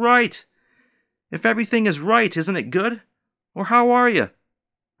all right. If everything is right, isn't it good? Or how are you?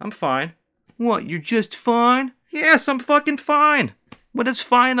 I'm fine. What, you're just fine? Yes, I'm fucking fine. When is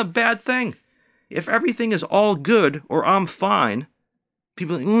fine a bad thing? If everything is all good or I'm fine,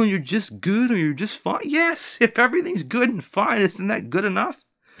 people are like, oh, you're just good or you're just fine. Yes, if everything's good and fine, isn't that good enough?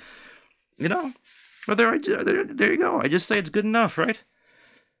 You know? Well, there you go. I just say it's good enough, right?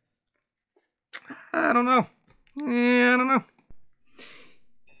 I don't know. Yeah, I don't know.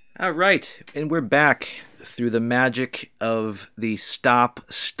 All right, and we're back through the magic of the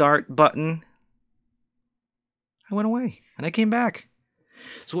stop-start button. I went away, and I came back.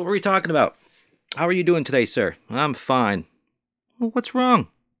 So what were we talking about? How are you doing today, sir? I'm fine. Well, what's wrong?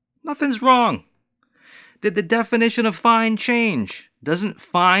 Nothing's wrong. Did the definition of fine change? Doesn't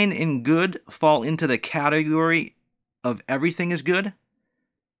fine and good fall into the category of everything is good?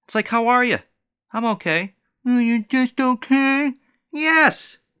 It's like, how are you? I'm okay. Oh, you're just okay?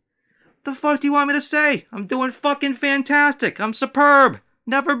 Yes! The fuck do you want me to say? I'm doing fucking fantastic. I'm superb.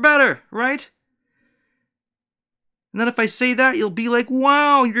 Never better, right? And then if I say that, you'll be like,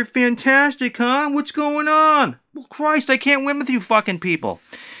 wow, you're fantastic, huh? What's going on? Well, Christ, I can't win with you fucking people.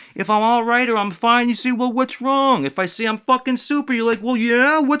 If I'm alright or I'm fine, you say, well, what's wrong? If I say I'm fucking super, you're like, well,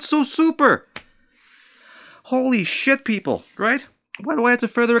 yeah, what's so super? Holy shit, people, right? Why do I have to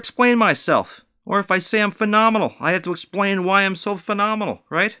further explain myself? Or if I say I'm phenomenal, I have to explain why I'm so phenomenal,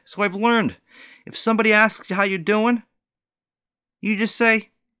 right? So I've learned, if somebody asks you how you're doing, you just say,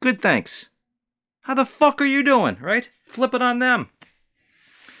 good, thanks. How the fuck are you doing, right? Flip it on them.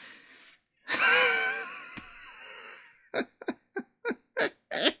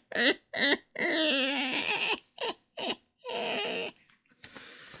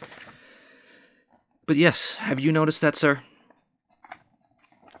 But yes, have you noticed that, sir?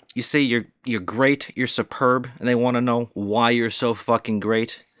 You say you're great, you're superb, and they want to know why you're so fucking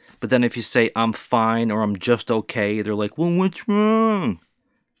great. But then if you say I'm fine or I'm just okay, they're like, well, what's wrong?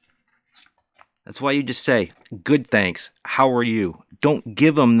 That's why you just say, good, thanks. How are you? Don't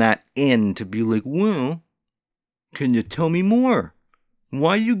give them that in to be like, well, can you tell me more?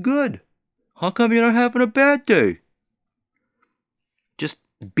 Why are you good? How come you're not having a bad day? Just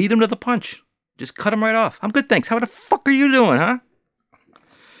beat them to the punch. Just cut them right off. I'm good, thanks. How the fuck are you doing, huh?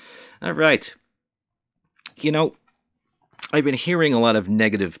 All right. You know, I've been hearing a lot of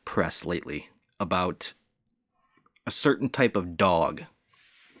negative press lately about a certain type of dog.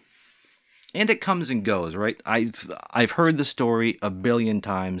 And it comes and goes, right? I've heard the story a billion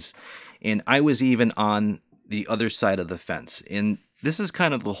times, and I was even on the other side of the fence. And this is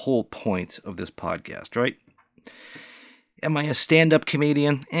kind of the whole point of this podcast, right? Am I a stand-up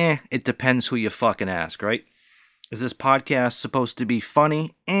comedian? It depends who you fucking ask, right? Is this podcast supposed to be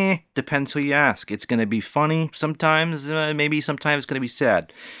funny? Depends who you ask. It's going to be funny sometimes, maybe sometimes it's going to be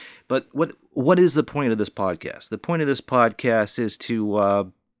sad. But what is the point of this podcast? The point of this podcast is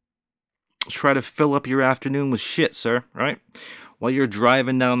to try to fill up your afternoon with shit, sir, right? While you're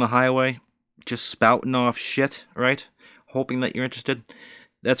driving down the highway, just spouting off shit, right? Hoping that you're interested.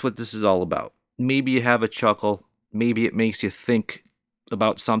 That's what this is all about. Maybe you have a chuckle. Maybe it makes you think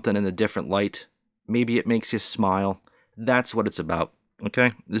about something in a different light. Maybe it makes you smile. That's what it's about,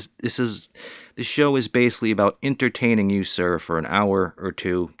 okay? This show is basically about entertaining you, sir, for an hour or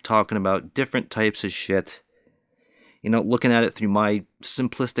two, talking about different types of shit. You know, looking at it through my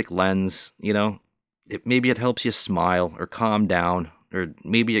simplistic lens, you know, maybe it helps you smile or calm down, or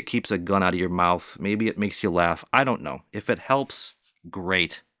maybe it keeps a gun out of your mouth. Maybe it makes you laugh. I don't know. If it helps,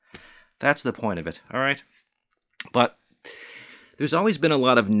 great. That's the point of it, all right? But there's always been a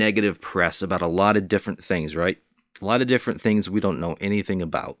lot of negative press about a lot of different things, right? A lot of different things we don't know anything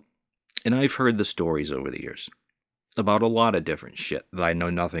about. And I've heard the stories over the years about a lot of different shit that I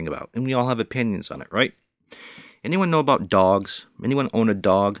know nothing about. And we all have opinions on it, right? Anyone know about dogs? Anyone own a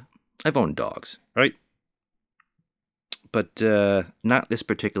dog? I've owned dogs, right? But not this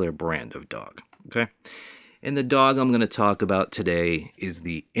particular brand of dog, okay? And the dog I'm going to talk about today is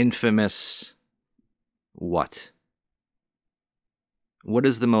the infamous what? What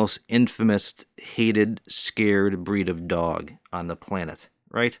is the most infamous, hated, scared breed of dog on the planet,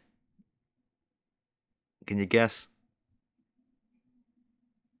 right? Can you guess?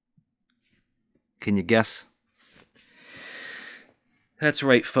 Can you guess? That's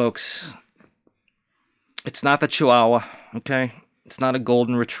right, folks. It's not the Chihuahua, okay? It's not a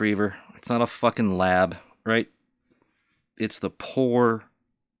golden retriever. It's not a fucking lab, right? It's the poor,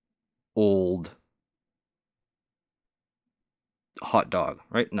 old hot dog,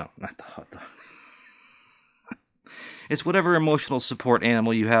 right? No, not the hot dog. It's whatever emotional support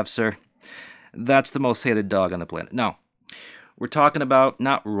animal you have, sir. That's the most hated dog on the planet. No, we're talking about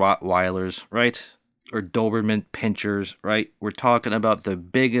not Rottweilers, right? Or Doberman Pinschers, right? We're talking about the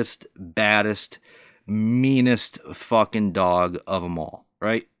biggest, baddest, meanest fucking dog of them all,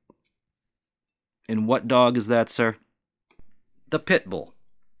 right? And what dog is that, sir? The pit bull.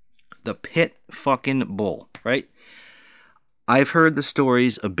 The pit fucking bull, right? I've heard the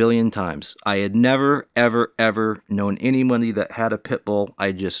stories a billion times. I had never, ever, ever known anybody that had a pit bull.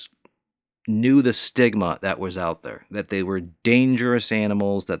 I just knew the stigma that was out there, that they were dangerous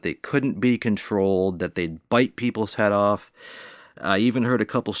animals, that they couldn't be controlled, that they'd bite people's head off. I even heard a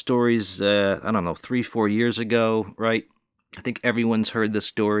couple stories, 3-4 years ago, right? I think everyone's heard this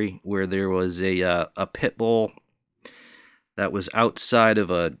story where there was a pit bull that was outside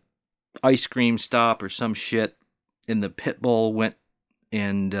of a ice cream stop or some shit, and the pit bull went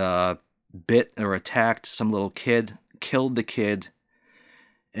and bit or attacked some little kid, killed the kid,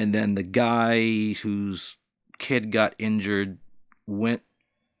 and then the guy whose kid got injured went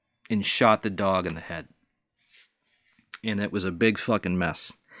and shot the dog in the head. And it was a big fucking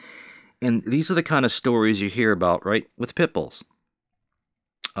mess. And these are the kind of stories you hear about, right, with pit bulls.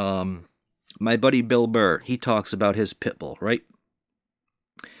 My buddy Bill Burr, he talks about his pit bull, right?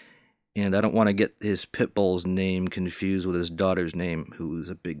 And I don't want to get his pit bull's name confused with his daughter's name, who's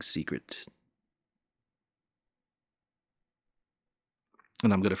a big secret.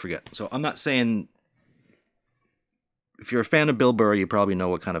 And I'm going to forget. So I'm not saying... If you're a fan of Bill Burr, you probably know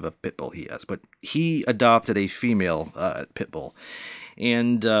what kind of a pit bull he has. But he adopted a female pit bull.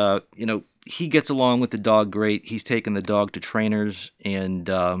 And, he gets along with the dog great. He's taken the dog to trainers. And,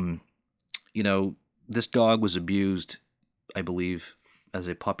 this dog was abused, I believe, as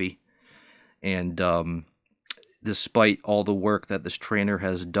a puppy. And despite all the work that this trainer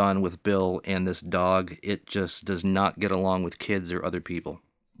has done with Bill and this dog, it just does not get along with kids or other people.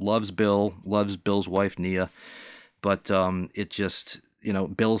 Loves Bill, loves Bill's wife, Nia. But it just,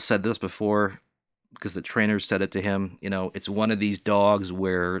 Bill said this before, because the trainer said it to him, it's one of these dogs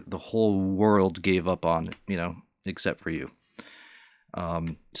where the whole world gave up on it, except for you.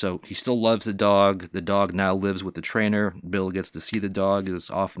 So he still loves the dog. The dog now lives with the trainer. Bill gets to see the dog as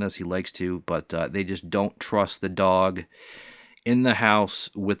often as he likes to, but they just don't trust the dog in the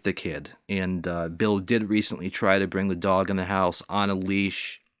house with the kid. And Bill did recently try to bring the dog in the house on a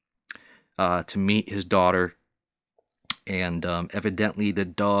leash to meet his daughter. And evidently the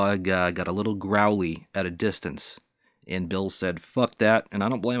dog got a little growly at a distance. And Bill said, fuck that. And I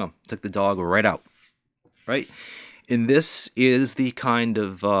don't blame him. Took the dog right out. Right? And this is the kind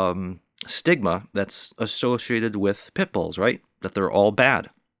of stigma that's associated with pit bulls, right? That they're all bad.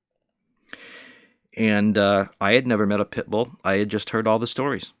 And I had never met a pit bull. I had just heard all the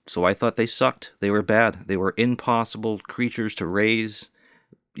stories. So I thought they sucked. They were bad. They were impossible creatures to raise.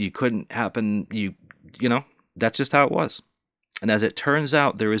 You couldn't happen, that's just how it was. And as it turns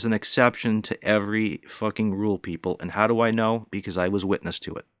out, there is an exception to every fucking rule, people. And how do I know? Because I was witness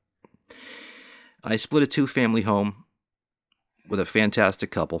to it. I split a 2-family home with a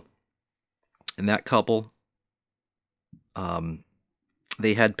fantastic couple. And that couple,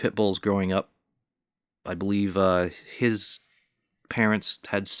 they had pit bulls growing up. I believe his parents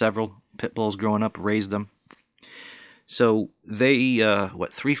had several pit bulls growing up, raised them. So they,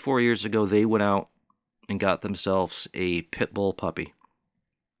 3-4 years ago, they went out and got themselves a pit bull puppy.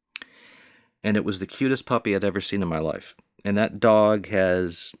 And it was the cutest puppy I'd ever seen in my life. And that dog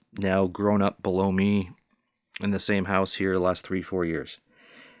has now grown up below me in the same house here the last 3-4 years.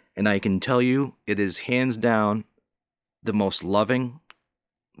 And I can tell you, it is hands down the most loving,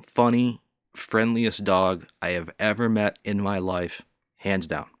 funny, friendliest dog I have ever met in my life. Hands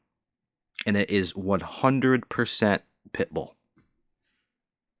down. And it is 100% pit bull.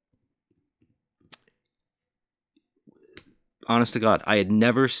 Honest to God, I had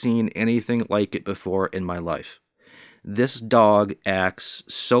never seen anything like it before in my life. This dog acts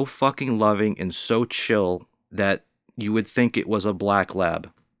so fucking loving and so chill that you would think it was a black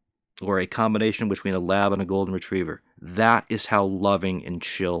lab or a combination between a lab and a golden retriever. That is how loving and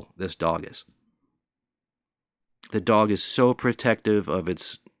chill this dog is. The dog is so protective of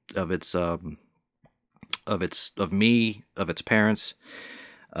me, of its parents,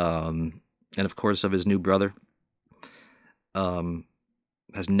 and of course of his new brother.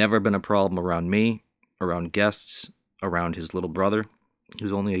 Has never been a problem around me, around guests, around his little brother,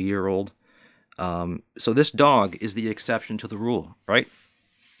 who's only a year old. So this dog is the exception to the rule, right?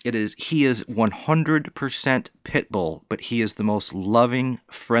 He is 100% pit bull, but he is the most loving,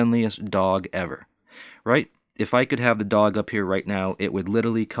 friendliest dog ever, right? If I could have the dog up here right now, it would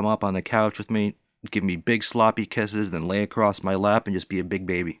literally come up on the couch with me, give me big sloppy kisses, then lay across my lap and just be a big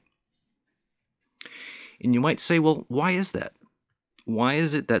baby. And you might say, well, why is that? Why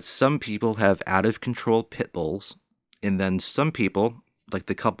is it that some people have out-of-control pit bulls, and then some people like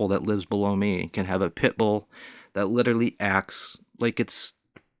the couple that lives below me, can have a pit bull that literally acts like it's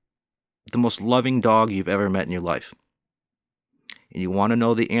the most loving dog you've ever met in your life. And you want to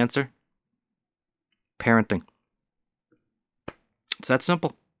know the answer? Parenting. It's that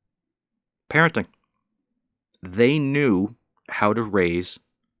simple. Parenting. They knew how to raise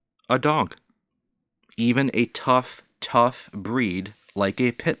a dog. Even a tough breed like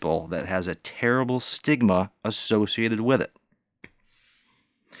a pit bull that has a terrible stigma associated with it.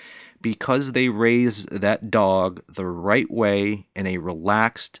 Because they raised that dog the right way in a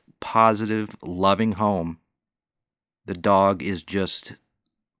relaxed, positive, loving home, the dog is just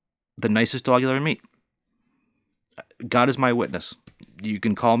the nicest dog you'll ever meet. God is my witness. You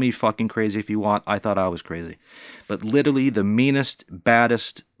can call me fucking crazy if you want. I thought I was crazy. But literally the meanest,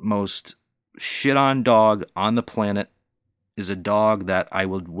 baddest, most shit-on dog on the planet is a dog that I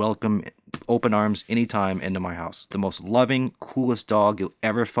would welcome open arms anytime into my house. The most loving, coolest dog you'll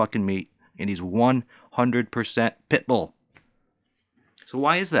ever fucking meet. And he's 100% pit bull. So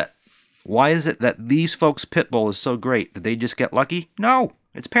why is that? Why is it that these folks' pit bull is so great? Did they just get lucky? No,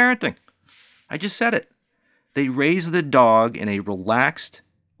 it's parenting. I just said it. They raise the dog in a relaxed,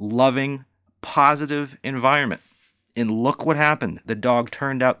 loving, positive environment. And look what happened. The dog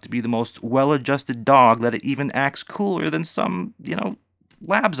turned out to be the most well-adjusted dog that it even acts cooler than some,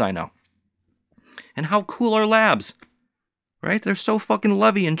 labs I know. And how cool are labs? Right? They're so fucking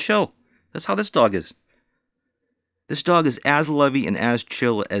lovey and chill. That's how this dog is. This dog is as lovey and as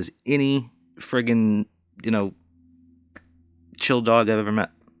chill as any friggin', chill dog I've ever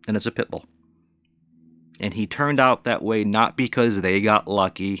met. And it's a pit bull. And he turned out that way not because they got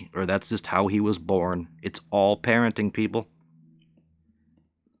lucky or that's just how he was born. It's all parenting, people.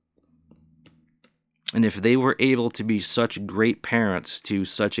 And if they were able to be such great parents to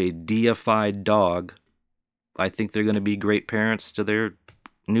such a deified dog, I think they're going to be great parents to their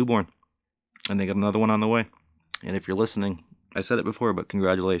newborn. And they got another one on the way. And if you're listening, I said it before, but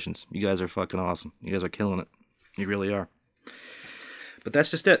congratulations. You guys are fucking awesome. You guys are killing it. You really are. But that's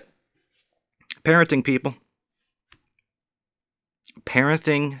just it. Parenting, people.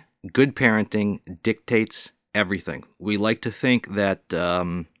 Parenting, good parenting dictates everything. We like to think that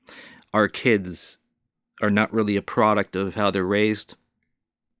our kids are not really a product of how they're raised.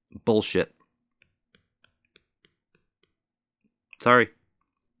 Bullshit. Sorry.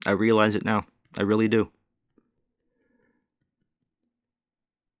 I realize it now. I really do.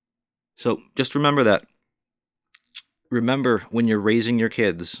 So just remember that. Remember when you're raising your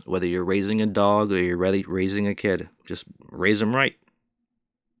kids, whether you're raising a dog or you're raising a kid, just raise them right.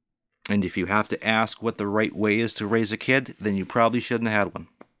 And if you have to ask what the right way is to raise a kid, then you probably shouldn't have had one.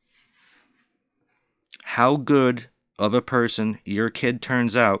 How good of a person your kid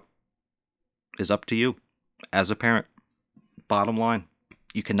turns out is up to you as a parent. Bottom line.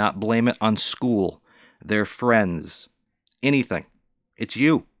 You cannot blame it on school, their friends, anything. It's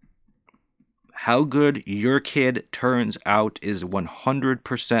you. How good your kid turns out is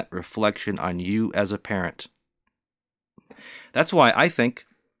 100% reflection on you as a parent. That's why I think,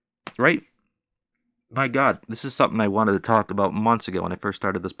 right? My God, this is something I wanted to talk about months ago when I first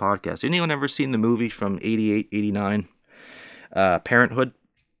started this podcast. Anyone ever seen the movie from 88, 89, Parenthood?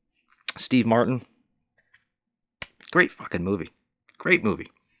 Steve Martin? Great fucking movie. Great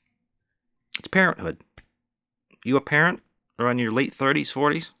movie. It's Parenthood. You a parent or on your late 30s,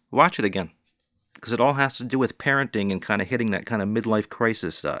 40s? Watch it again. Because it all has to do with parenting and kind of hitting that kind of midlife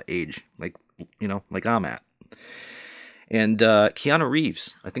crisis age, like I'm at. And Keanu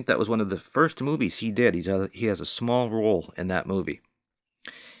Reeves, I think that was one of the first movies he did. He has a small role in that movie.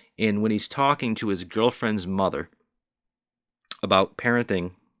 And when he's talking to his girlfriend's mother about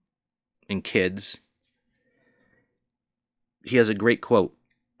parenting and kids, he has a great quote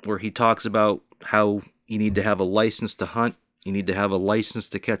where he talks about how you need to have a license to hunt, you need to have a license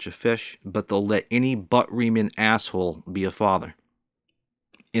to catch a fish, but they'll let any butt-reaming asshole be a father.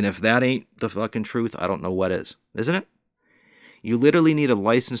 And if that ain't the fucking truth, I don't know what is. Isn't it? You literally need a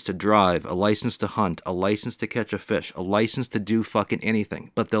license to drive, a license to hunt, a license to catch a fish, a license to do fucking anything.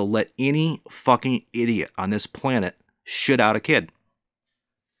 But they'll let any fucking idiot on this planet shit out a kid.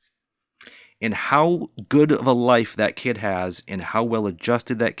 And how good of a life that kid has and how well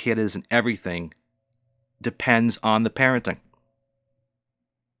adjusted that kid is and everything depends on the parenting.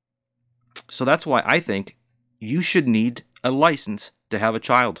 So that's why I think you should need a license to have a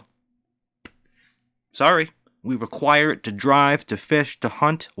child. Sorry, we require it to drive, to fish, to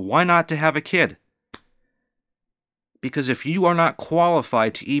hunt. Why not to have a kid? Because if you are not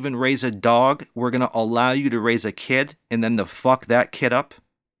qualified to even raise a dog, we're going to allow you to raise a kid and then to fuck that kid up.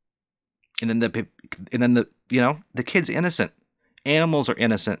 And then the kid's innocent. Animals are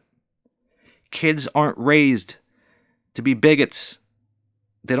innocent. Kids aren't raised to be bigots.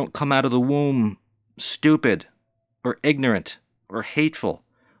 They don't come out of the womb stupid or ignorant or hateful.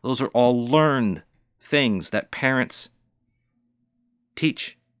 Those are all learned things that parents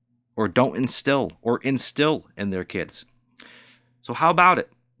teach or don't instill in their kids. So how about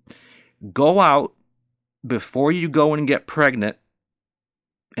it? Go out before you go and get pregnant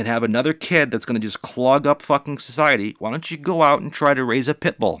and have another kid that's going to just clog up fucking society. Why don't you go out and try to raise a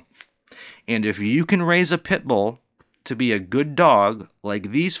pit bull? And if you can raise a pit bull to be a good dog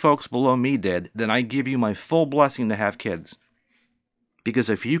like these folks below me did, then I give you my full blessing to have kids. Because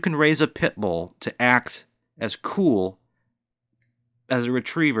if you can raise a pit bull to act as cool as a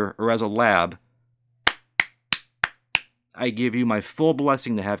retriever or as a lab, I give you my full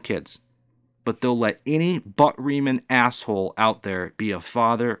blessing to have kids. But they'll let any butt-reaming asshole out there be a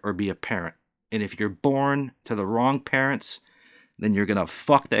father or be a parent. And if you're born to the wrong parents, then you're going to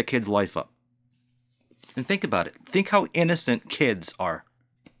fuck that kid's life up. And think about it. Think how innocent kids are.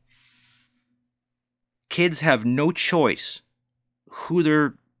 Kids have no choice who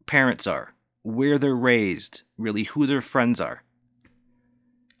their parents are, where they're raised, really who their friends are.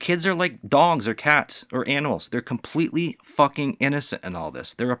 Kids are like dogs or cats or animals. They're completely fucking innocent in all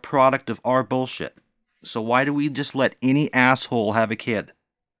this. They're a product of our bullshit. So why do we just let any asshole have a kid?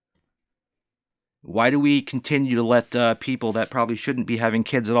 Why do we continue to let people that probably shouldn't be having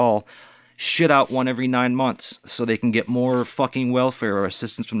kids at all shit out one every 9 months so they can get more fucking welfare or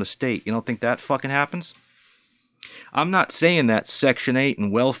assistance from the state? You don't think that fucking happens? I'm not saying that Section 8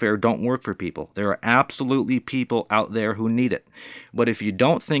 and welfare don't work for people. There are absolutely people out there who need it. But if you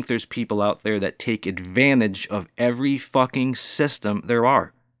don't think there's people out there that take advantage of every fucking system, there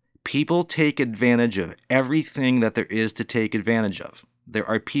are. People take advantage of everything that there is to take advantage of. There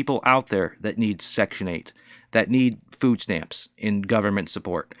are people out there that need Section 8, that need food stamps and government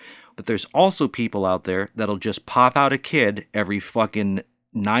support. But there's also people out there that'll just pop out a kid every fucking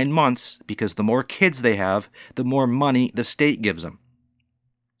 9 months, because the more kids they have, the more money the state gives them.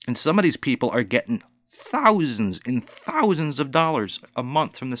 And some of these people are getting thousands and thousands of dollars a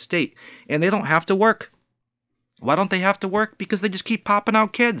month from the state, and they don't have to work. Why don't they have to work? Because they just keep popping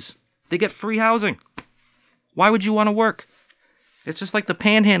out kids. They get free housing. Why would you want to work? It's just like the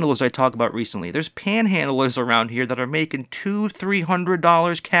panhandlers I talked about recently. There's panhandlers around here that are making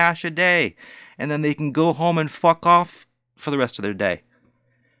 $200-300 cash a day, and then they can go home and fuck off for the rest of their day.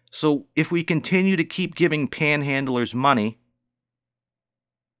 So if we continue to keep giving panhandlers money,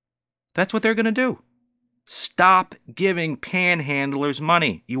 that's what they're going to do. Stop giving panhandlers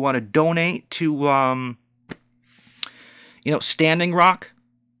money. You want to donate to, Standing Rock?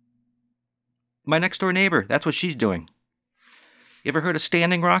 My next door neighbor, that's what she's doing. You ever heard of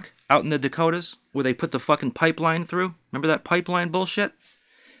Standing Rock out in the Dakotas where they put the fucking pipeline through? Remember that pipeline bullshit?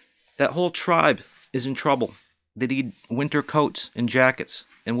 That whole tribe is in trouble. They need winter coats and jackets.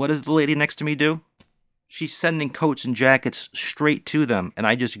 And what does the lady next to me do? She's sending coats and jackets straight to them, and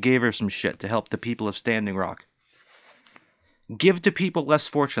I just gave her some shit to help the people of Standing Rock. Give to people less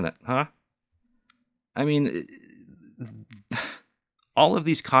fortunate, huh? I mean, all of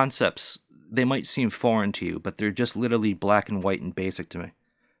these concepts, they might seem foreign to you, but they're just literally black and white and basic to me.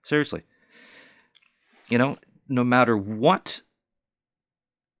 Seriously. No matter what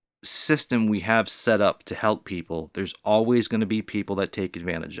system we have set up to help people, there's always going to be people that take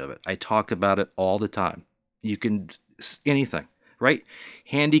advantage of it. I talk about it all the time. You can, anything, right?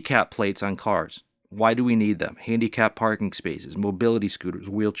 Handicap plates on cars. Why do we need them? Handicap parking spaces, mobility scooters,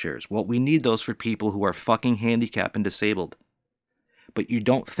 wheelchairs. Well, we need those for people who are fucking handicapped and disabled. But you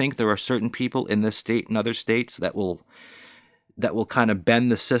don't think there are certain people in this state and other states that will kind of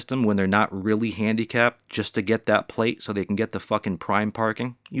bend the system when they're not really handicapped just to get that plate so they can get the fucking prime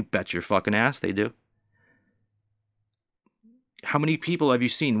parking? You bet your fucking ass they do. How many people have you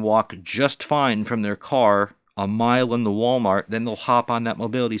seen walk just fine from their car a mile in the Walmart, then they'll hop on that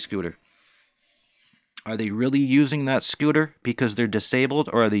mobility scooter? Are they really using that scooter because they're disabled,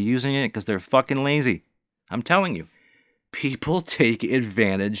 or are they using it because they're fucking lazy? I'm telling you. People take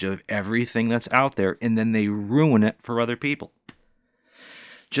advantage of everything that's out there, and then they ruin it for other people.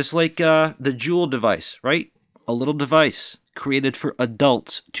 Just like the Juul device, right? A little device created for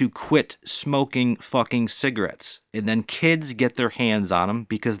adults to quit smoking fucking cigarettes. And then kids get their hands on them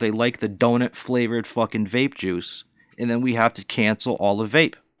because they like the donut-flavored fucking vape juice. And then we have to cancel all the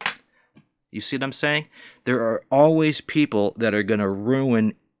vape. You see what I'm saying? There are always people that are going to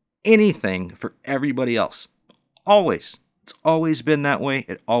ruin anything for everybody else. Always. It's always been that way.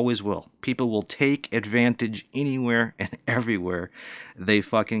 It always will. People will take advantage anywhere and everywhere they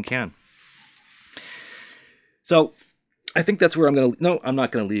fucking can. So, I think that's where I'm going to... No, I'm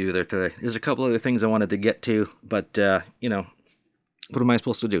not going to leave you there today. There's a couple other things I wanted to get to, but, what am I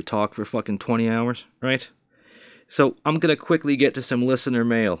supposed to do? Talk for fucking 20 hours, right? So I'm going to quickly get to some listener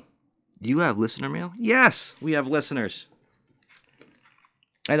mail. Do you have listener mail? Yes, we have listeners.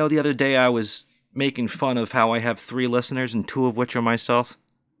 I know the other day I was making fun of how I have 3 listeners and 2 of which are myself.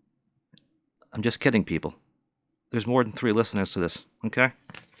 I'm just kidding, people. There's more than 3 listeners to this, okay?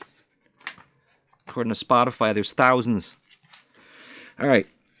 According to Spotify, there's thousands. All right.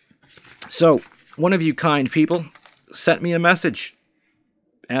 So, one of you kind people sent me a message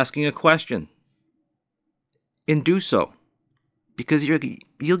asking a question. And do so. Because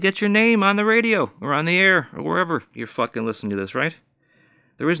you'll get your name on the radio or on the air or wherever you're fucking listening to this, right?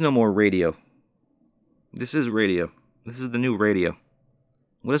 There is no more radio. This is radio. This is the new radio.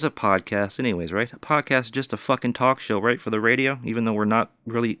 What is a podcast anyways, right? A podcast is just a fucking talk show, right, for the radio, even though we're not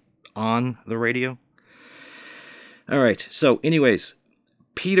really on the radio. All right, so anyways,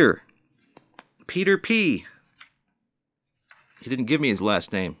 Peter P. He didn't give me his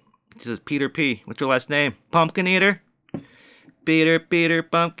last name. He says, Peter P. What's your last name? Pumpkin Eater? Peter,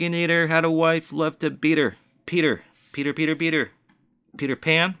 Pumpkin Eater, had a wife, loved to beat her. Peter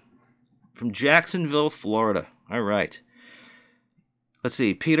Pan? From Jacksonville, Florida. All right. Let's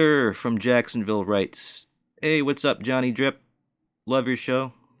see. Peter from Jacksonville writes, hey, what's up, Johnny Drip? Love your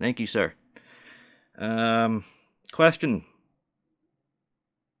show. Thank you, sir. Question.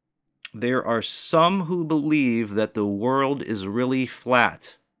 There are some who believe that the world is really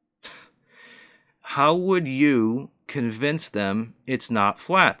flat. How would you convince them it's not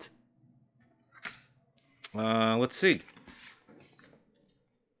flat? Let's see.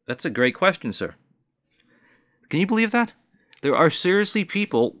 That's a great question, sir. Can you believe that? There are seriously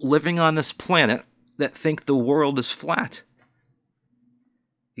people living on this planet that think the world is flat.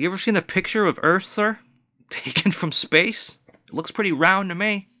 You ever seen a picture of Earth, sir? Taken from space? It looks pretty round to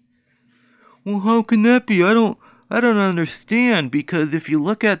me. Well, how can that be? I don't understand, because if you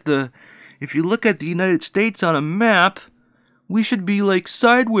look at the United States on a map, we should be like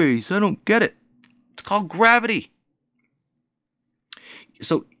sideways. I don't get it. It's called gravity.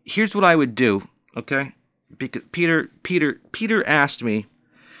 So here's what I would do, okay? Because Peter asked me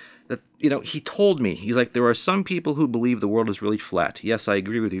that, he told me, he's like, there are some people who believe the world is really flat. Yes, I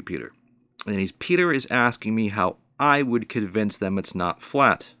agree with you, Peter. And Peter is asking me how I would convince them it's not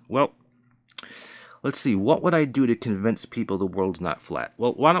flat. Well, let's see, what would I do to convince people the world's not flat?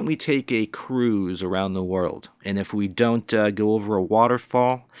 Well, why don't we take a cruise around the world? And if we don't go over a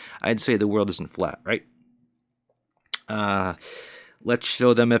waterfall, I'd say the world isn't flat, right? Let's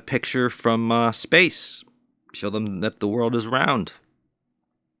show them a picture from space. Show them that the world is round.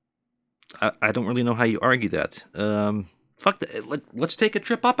 I don't really know how you argue that. Fuck that. Let's take a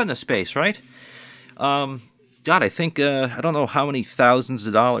trip up into space, right? God, I think, I don't know how many thousands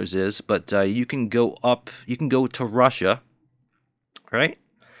of dollars is, but you can go to Russia, right?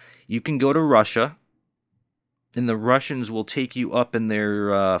 You can go to Russia, and the Russians will take you up in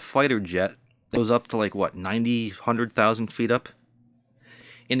their fighter jet. It goes up to 100,000 feet up.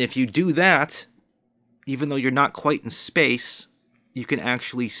 And if you do that, even though you're not quite in space, you can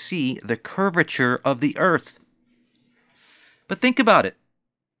actually see the curvature of the Earth. But think about it.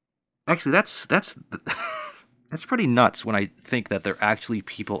 Actually, that's pretty nuts when I think that there are actually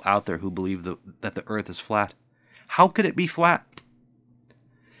people out there who believe that the Earth is flat. How could it be flat?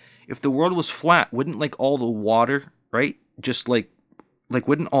 If the world was flat, wouldn't all the water, right? Just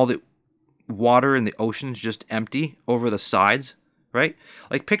wouldn't all the water in the oceans just empty over the sides, right?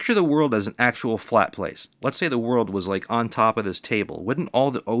 Picture the world as an actual flat place. Let's say the world was on top of this table. Wouldn't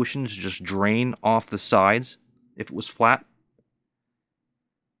all the oceans just drain off the sides if it was flat?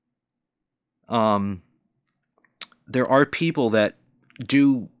 There are people that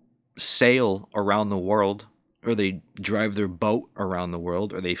do sail around the world, or they drive their boat around the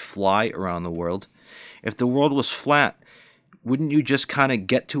world, or they fly around the world. If the world was flat, wouldn't you just kind of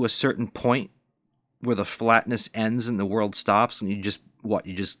get to a certain point where the flatness ends and the world stops, and you just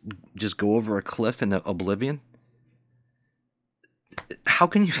go over a cliff into oblivion? How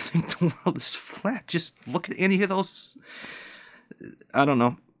can you think the world is flat? Just look at any of those. I don't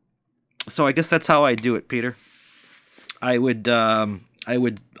know. So I guess that's how I do it, Peter. I would put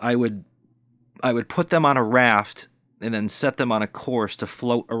them on a raft and then set them on a course to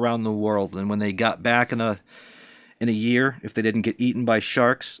float around the world. And when they got back in a year, if they didn't get eaten by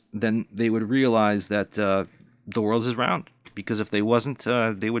sharks, then they would realize that the world is round. Because if they wasn't,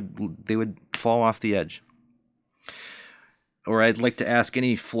 they would fall off the edge. Or I'd like to ask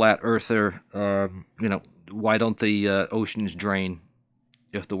any flat earther, why don't the oceans drain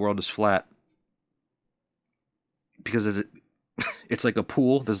if the world is flat? because it's like a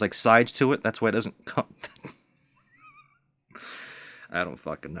pool. There's like sides to it. That's why it doesn't come. I don't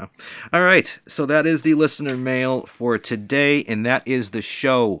fucking know. All right, so that is the listener mail for today, and that is the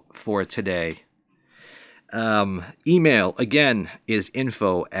show for today. Email, again, is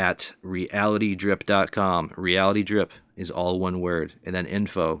info@realitydrip.com. Reality Drip is all one word, and then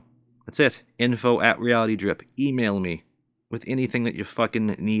info. That's it. info@realitydrip. Email me with anything that you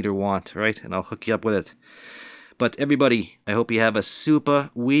fucking need or want, right? And I'll hook you up with it. But everybody, I hope you have a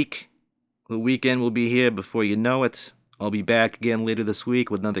super week. The weekend will be here before you know it. I'll be back again later this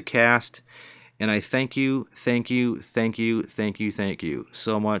week with another cast. And I thank you so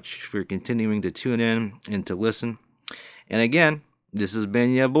much for continuing to tune in and to listen. And again, this has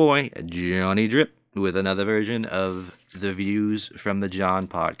been your boy, Johnny Drip, with another version of the Views from the John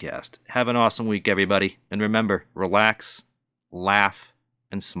podcast. Have an awesome week, everybody. And remember, relax, laugh,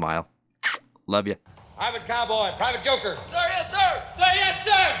 and smile. Love you. Private Cowboy, Private Joker. Sir, yes, sir. Sir, yes,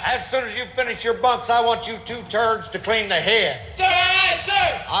 sir. As soon as you finish your bunks, I want you two turds to clean the head. Sir, yes,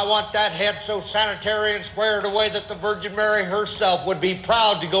 sir. I want that head so sanitary and squared away that the Virgin Mary herself would be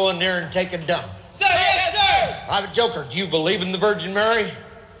proud to go in there and take a dump. Sir, yes, sir. Private Joker, do you believe in the Virgin Mary?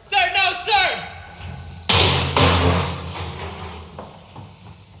 Sir, no, sir.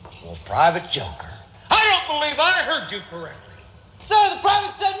 Well, Private Joker, I don't believe I heard you correctly. Sir, the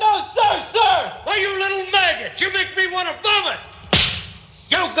private said no, sir, sir. Why, you little maggot, you make me want to vomit.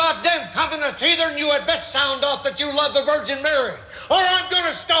 You goddamn communist heathen, you had best sound off that you love the Virgin Mary, or I'm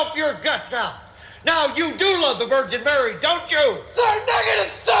gonna stomp your guts out. Now, you do love the Virgin Mary, don't you? Sir, negative,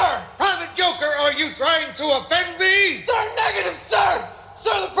 sir. Private Joker, are you trying to offend me? Sir, negative, sir.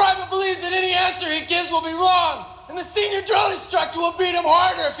 Sir, the private believes that any answer he gives will be wrong, and the senior drill instructor will beat him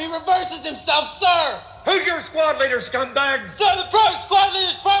harder if he reverses himself, sir. Who's your squad leader, scumbag? Sir, the private squad leader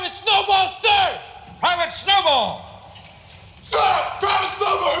is Private Snowball, sir. Private Snowball. Sir, Private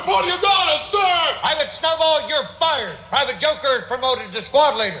Snowball reporting his honor, sir. Private Snowball, you're fired. Private Joker is promoted to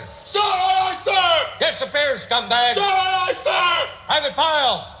squad leader. Sir, aye, sir. Disappear, scumbag. Sir, aye, sir. Private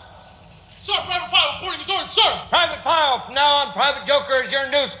Pyle. Sir, Private Pyle reporting his orders, sir. Private Pyle, from now on, Private Joker is your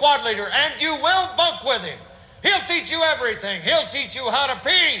new squad leader, and you will bunk with him. He'll teach you everything. He'll teach you how to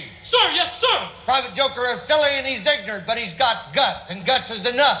pee. Sir, yes, sir. Private Joker is silly and he's ignorant, but he's got guts, and guts is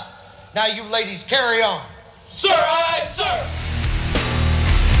enough. Now you ladies carry on. Sir, aye, sir.